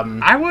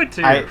 I would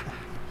too. I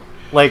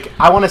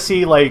want to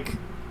see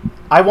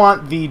I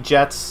want the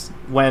Jets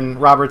when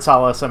Robert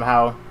Saleh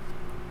somehow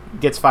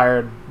gets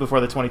fired before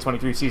the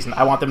 2023 season.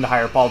 I want them to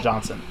hire Paul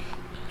Johnson.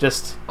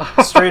 Just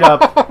straight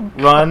up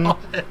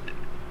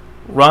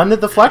run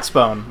the flex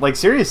bone. Like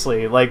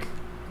seriously, like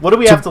what do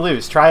we have to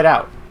lose? Try it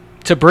out.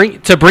 To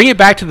bring it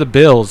back to the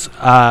Bills,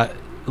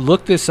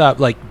 look this up.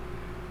 Like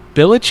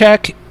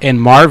Belichick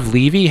and Marv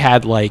Levy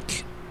had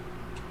like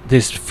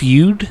this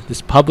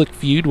public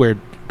feud where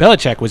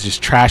Belichick was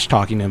just trash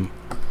talking him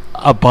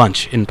a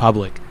bunch in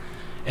public.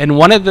 And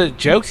one of the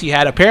jokes he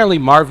had, apparently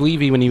Marv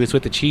Levy, when he was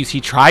with the Chiefs, he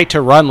tried to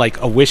run like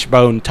a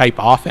wishbone type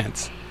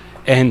offense.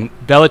 And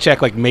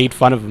Belichick like made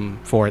fun of him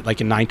for it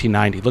like in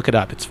 1990. Look it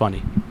up. It's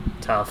funny.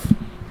 Tough.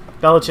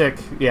 Belichick,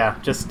 yeah,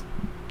 just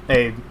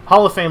a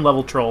Hall of Fame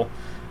level troll.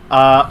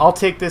 I'll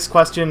take this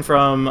question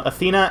from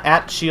Athena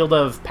at Shield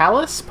of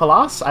Palace.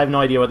 I have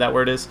no idea what that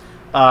word is.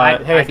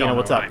 Hey Athena,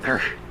 what's up?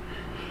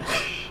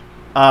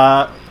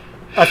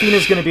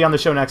 Athena's going to be on the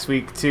show next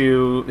week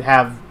to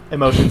have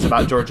emotions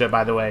about Georgia,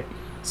 by the way.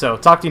 So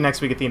talk to you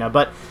next week, Athena.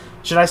 But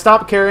should I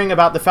stop caring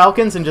about the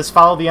Falcons and just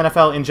follow the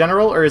NFL in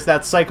general, or is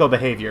that psycho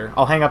behavior?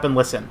 I'll hang up and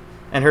listen.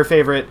 And her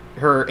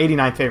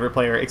 89th favorite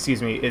player,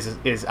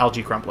 is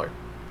Algie Crumpler.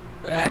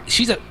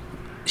 She's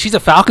a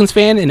Falcons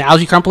fan, and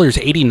Algie Crumpler is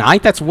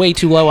 89th. That's way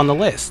too low on the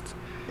list.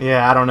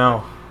 Yeah, I don't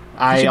know.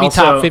 She should be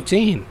top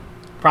 15.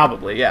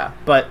 Probably, yeah.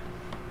 But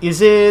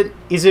is it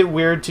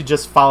weird to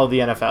just follow the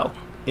NFL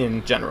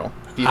in general?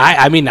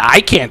 I mean, I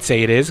can't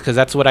say it is because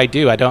that's what I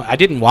do. I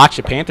didn't watch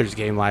a Panthers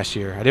game last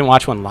year. I didn't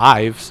watch one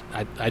live.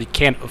 I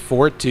can't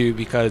afford to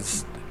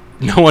because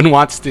no one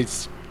wants to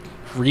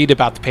read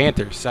about the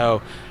Panthers.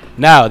 So,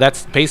 no,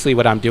 that's basically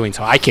what I'm doing.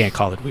 So I can't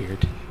call it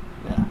weird.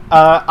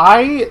 Yeah.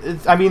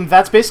 I mean,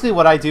 that's basically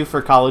what I do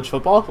for college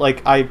football.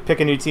 Like, I pick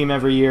a new team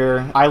every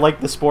year. I like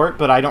the sport,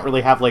 but I don't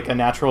really have like a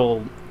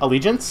natural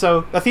allegiance.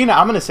 So, Athena,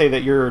 I'm gonna say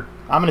that you're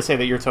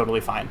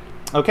totally fine.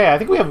 Okay, I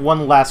think we have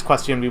one last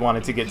question we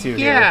wanted to get to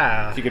here.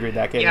 If you could read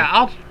that, Katie.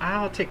 Yeah,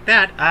 I'll take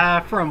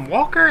that. From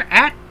Walker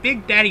at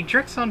Big Daddy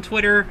Tricks on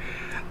Twitter.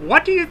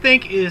 What do you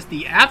think is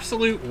the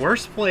absolute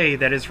worst play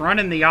that is run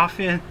in the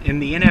offense in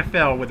the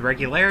NFL with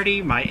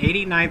regularity? My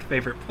 89th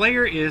favorite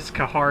player is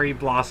Kahari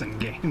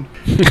Blasingame.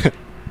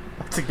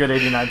 That's a good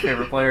 89th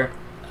favorite player.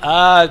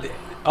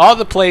 All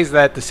the plays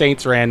that the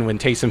Saints ran when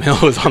Taysom Hill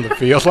was on the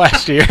field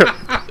last year.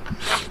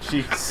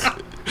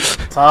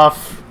 Jeez.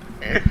 Tough.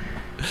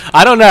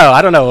 I don't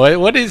know.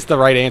 What is the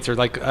right answer?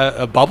 Like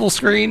a bubble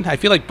screen? I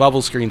feel like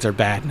bubble screens are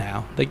bad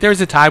now. Like there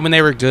was a time when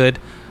they were good,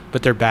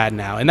 but they're bad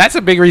now. And that's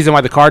a big reason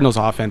why the Cardinals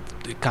offense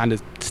kind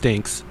of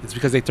stinks. It's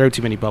because they throw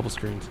too many bubble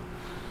screens.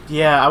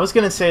 Yeah, I was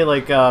going to say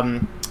like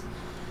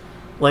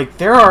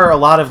there are a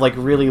lot of like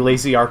really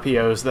lazy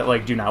RPOs that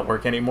like do not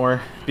work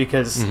anymore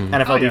because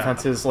NFL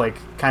defenses like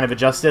kind of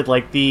adjusted.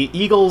 Like the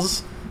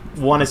Eagles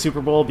won a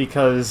Super Bowl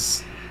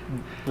because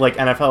like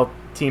NFL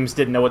teams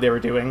didn't know what they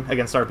were doing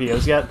against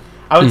RPOs yet.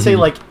 I would say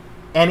like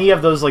any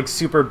of those like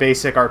super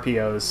basic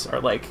RPOs are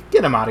like,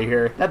 get them out of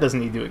here. That doesn't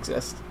need to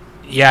exist.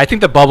 Yeah, I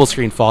think the bubble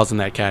screen falls in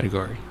that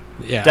category.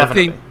 Yeah,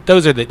 definitely.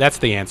 I think that's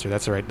the answer.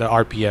 That's right. The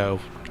RPO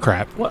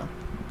crap.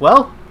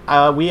 Well,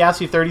 we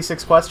asked you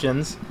 36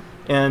 questions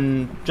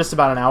in just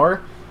about an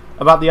hour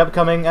about the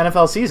upcoming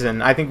NFL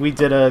season. I think we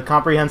did a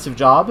comprehensive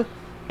job,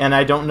 and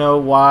I don't know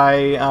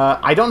why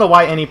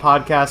any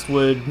podcast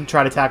would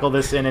try to tackle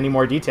this in any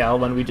more detail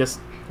when we just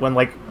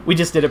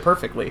did it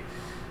perfectly.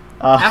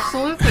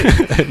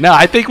 Absolutely. No,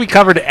 I think we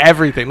covered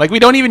everything. Like we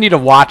don't even need to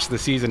watch the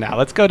season now.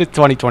 Let's go to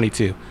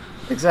 2022.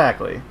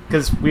 Exactly,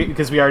 because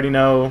we already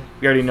know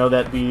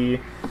that the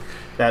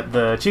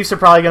Chiefs are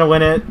probably going to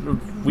win it.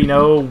 We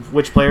know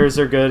which players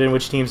are good and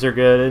which teams are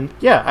good, and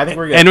yeah, I think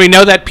we're good. And we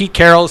know that Pete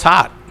Carroll is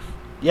hot.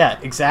 Yeah,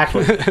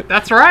 exactly.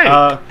 That's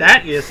right.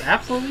 That is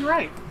absolutely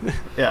right.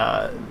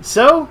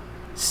 So,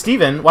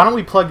 Steven, why don't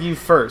we plug you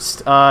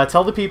first?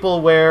 Tell the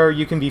people where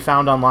you can be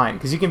found online,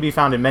 because you can be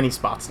found in many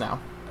spots now.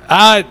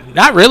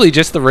 Not really,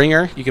 just The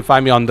Ringer. You can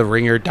find me on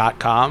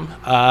theringer.com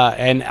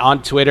and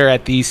on Twitter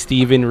at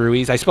 @Steven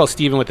Ruiz. I spell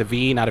Steven with a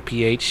V, not a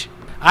PH.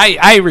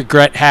 I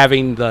regret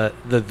having the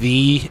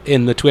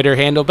in the Twitter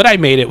handle, but I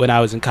made it when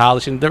I was in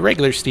college, and the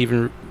regular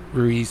Steven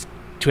Ruiz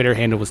Twitter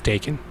handle was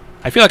taken.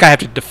 I feel like I have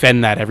to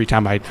defend that every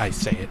time I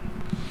say it.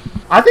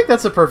 I think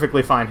that's a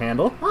perfectly fine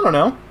handle. I don't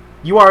know.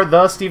 You are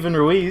the Steven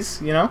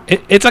Ruiz, you know?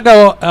 It's like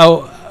a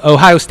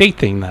Ohio State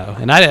thing, though.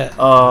 And I don't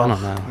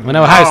know. When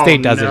Ohio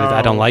State does it,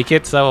 I don't like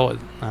it, so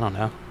I don't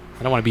know.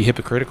 I don't want to be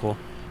hypocritical.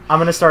 I'm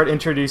going to start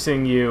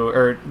introducing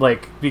you,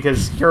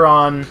 because you're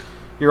on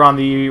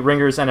the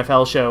Ringers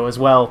NFL show as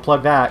well.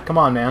 Plug that. Come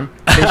on, man.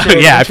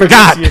 Yeah, I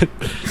forgot.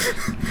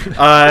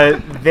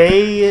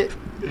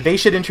 They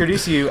should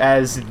introduce you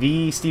as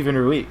the Steven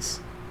Ruiz.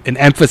 And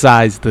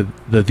emphasize the.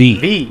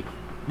 The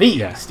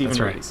yeah, Steven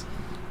Ruiz.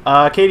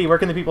 Katie, where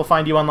can the people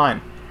find you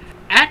online?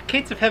 At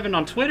Kates of Heaven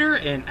on Twitter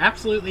and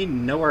absolutely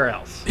nowhere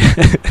else.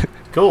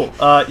 Cool.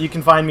 You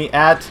can find me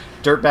at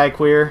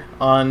DirtbagQueer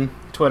on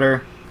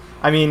Twitter.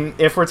 I mean,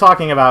 if we're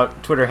talking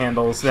about Twitter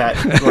handles that,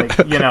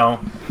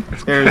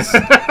 there's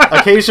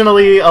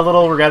occasionally a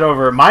little read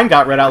over. Mine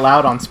got read out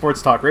loud on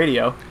Sports Talk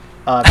Radio.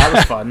 That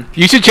was fun.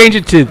 You should change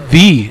it to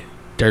the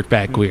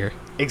Dirtbag Queer.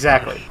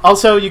 Exactly.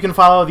 Also, you can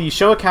follow the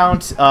show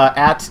account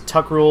at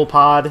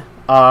TuckRulePod.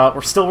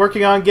 We're still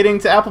working on getting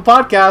to Apple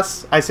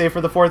Podcasts, I say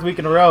for the 4th week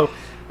in a row.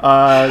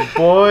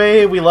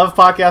 Boy, we love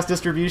podcast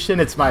distribution.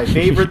 It's my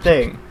favorite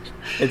thing.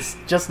 It's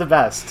just the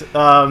best.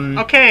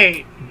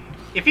 Okay,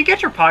 if you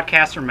get your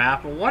podcast from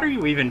Apple, what are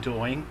you even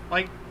doing?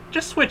 Like,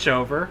 just switch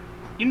over.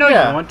 You know you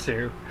want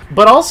to.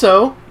 But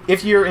also,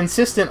 if you're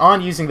insistent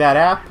on using that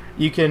app,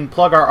 you can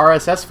plug our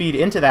RSS feed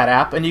into that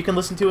app, and you can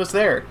listen to us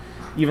there,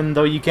 even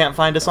though you can't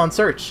find us on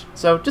search.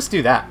 So just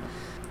do that.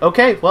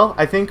 Okay, well,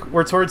 I think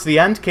we're towards the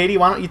end. Katie,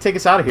 why don't you take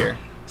us out of here?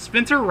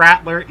 Spencer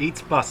Rattler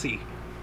eats Bussy.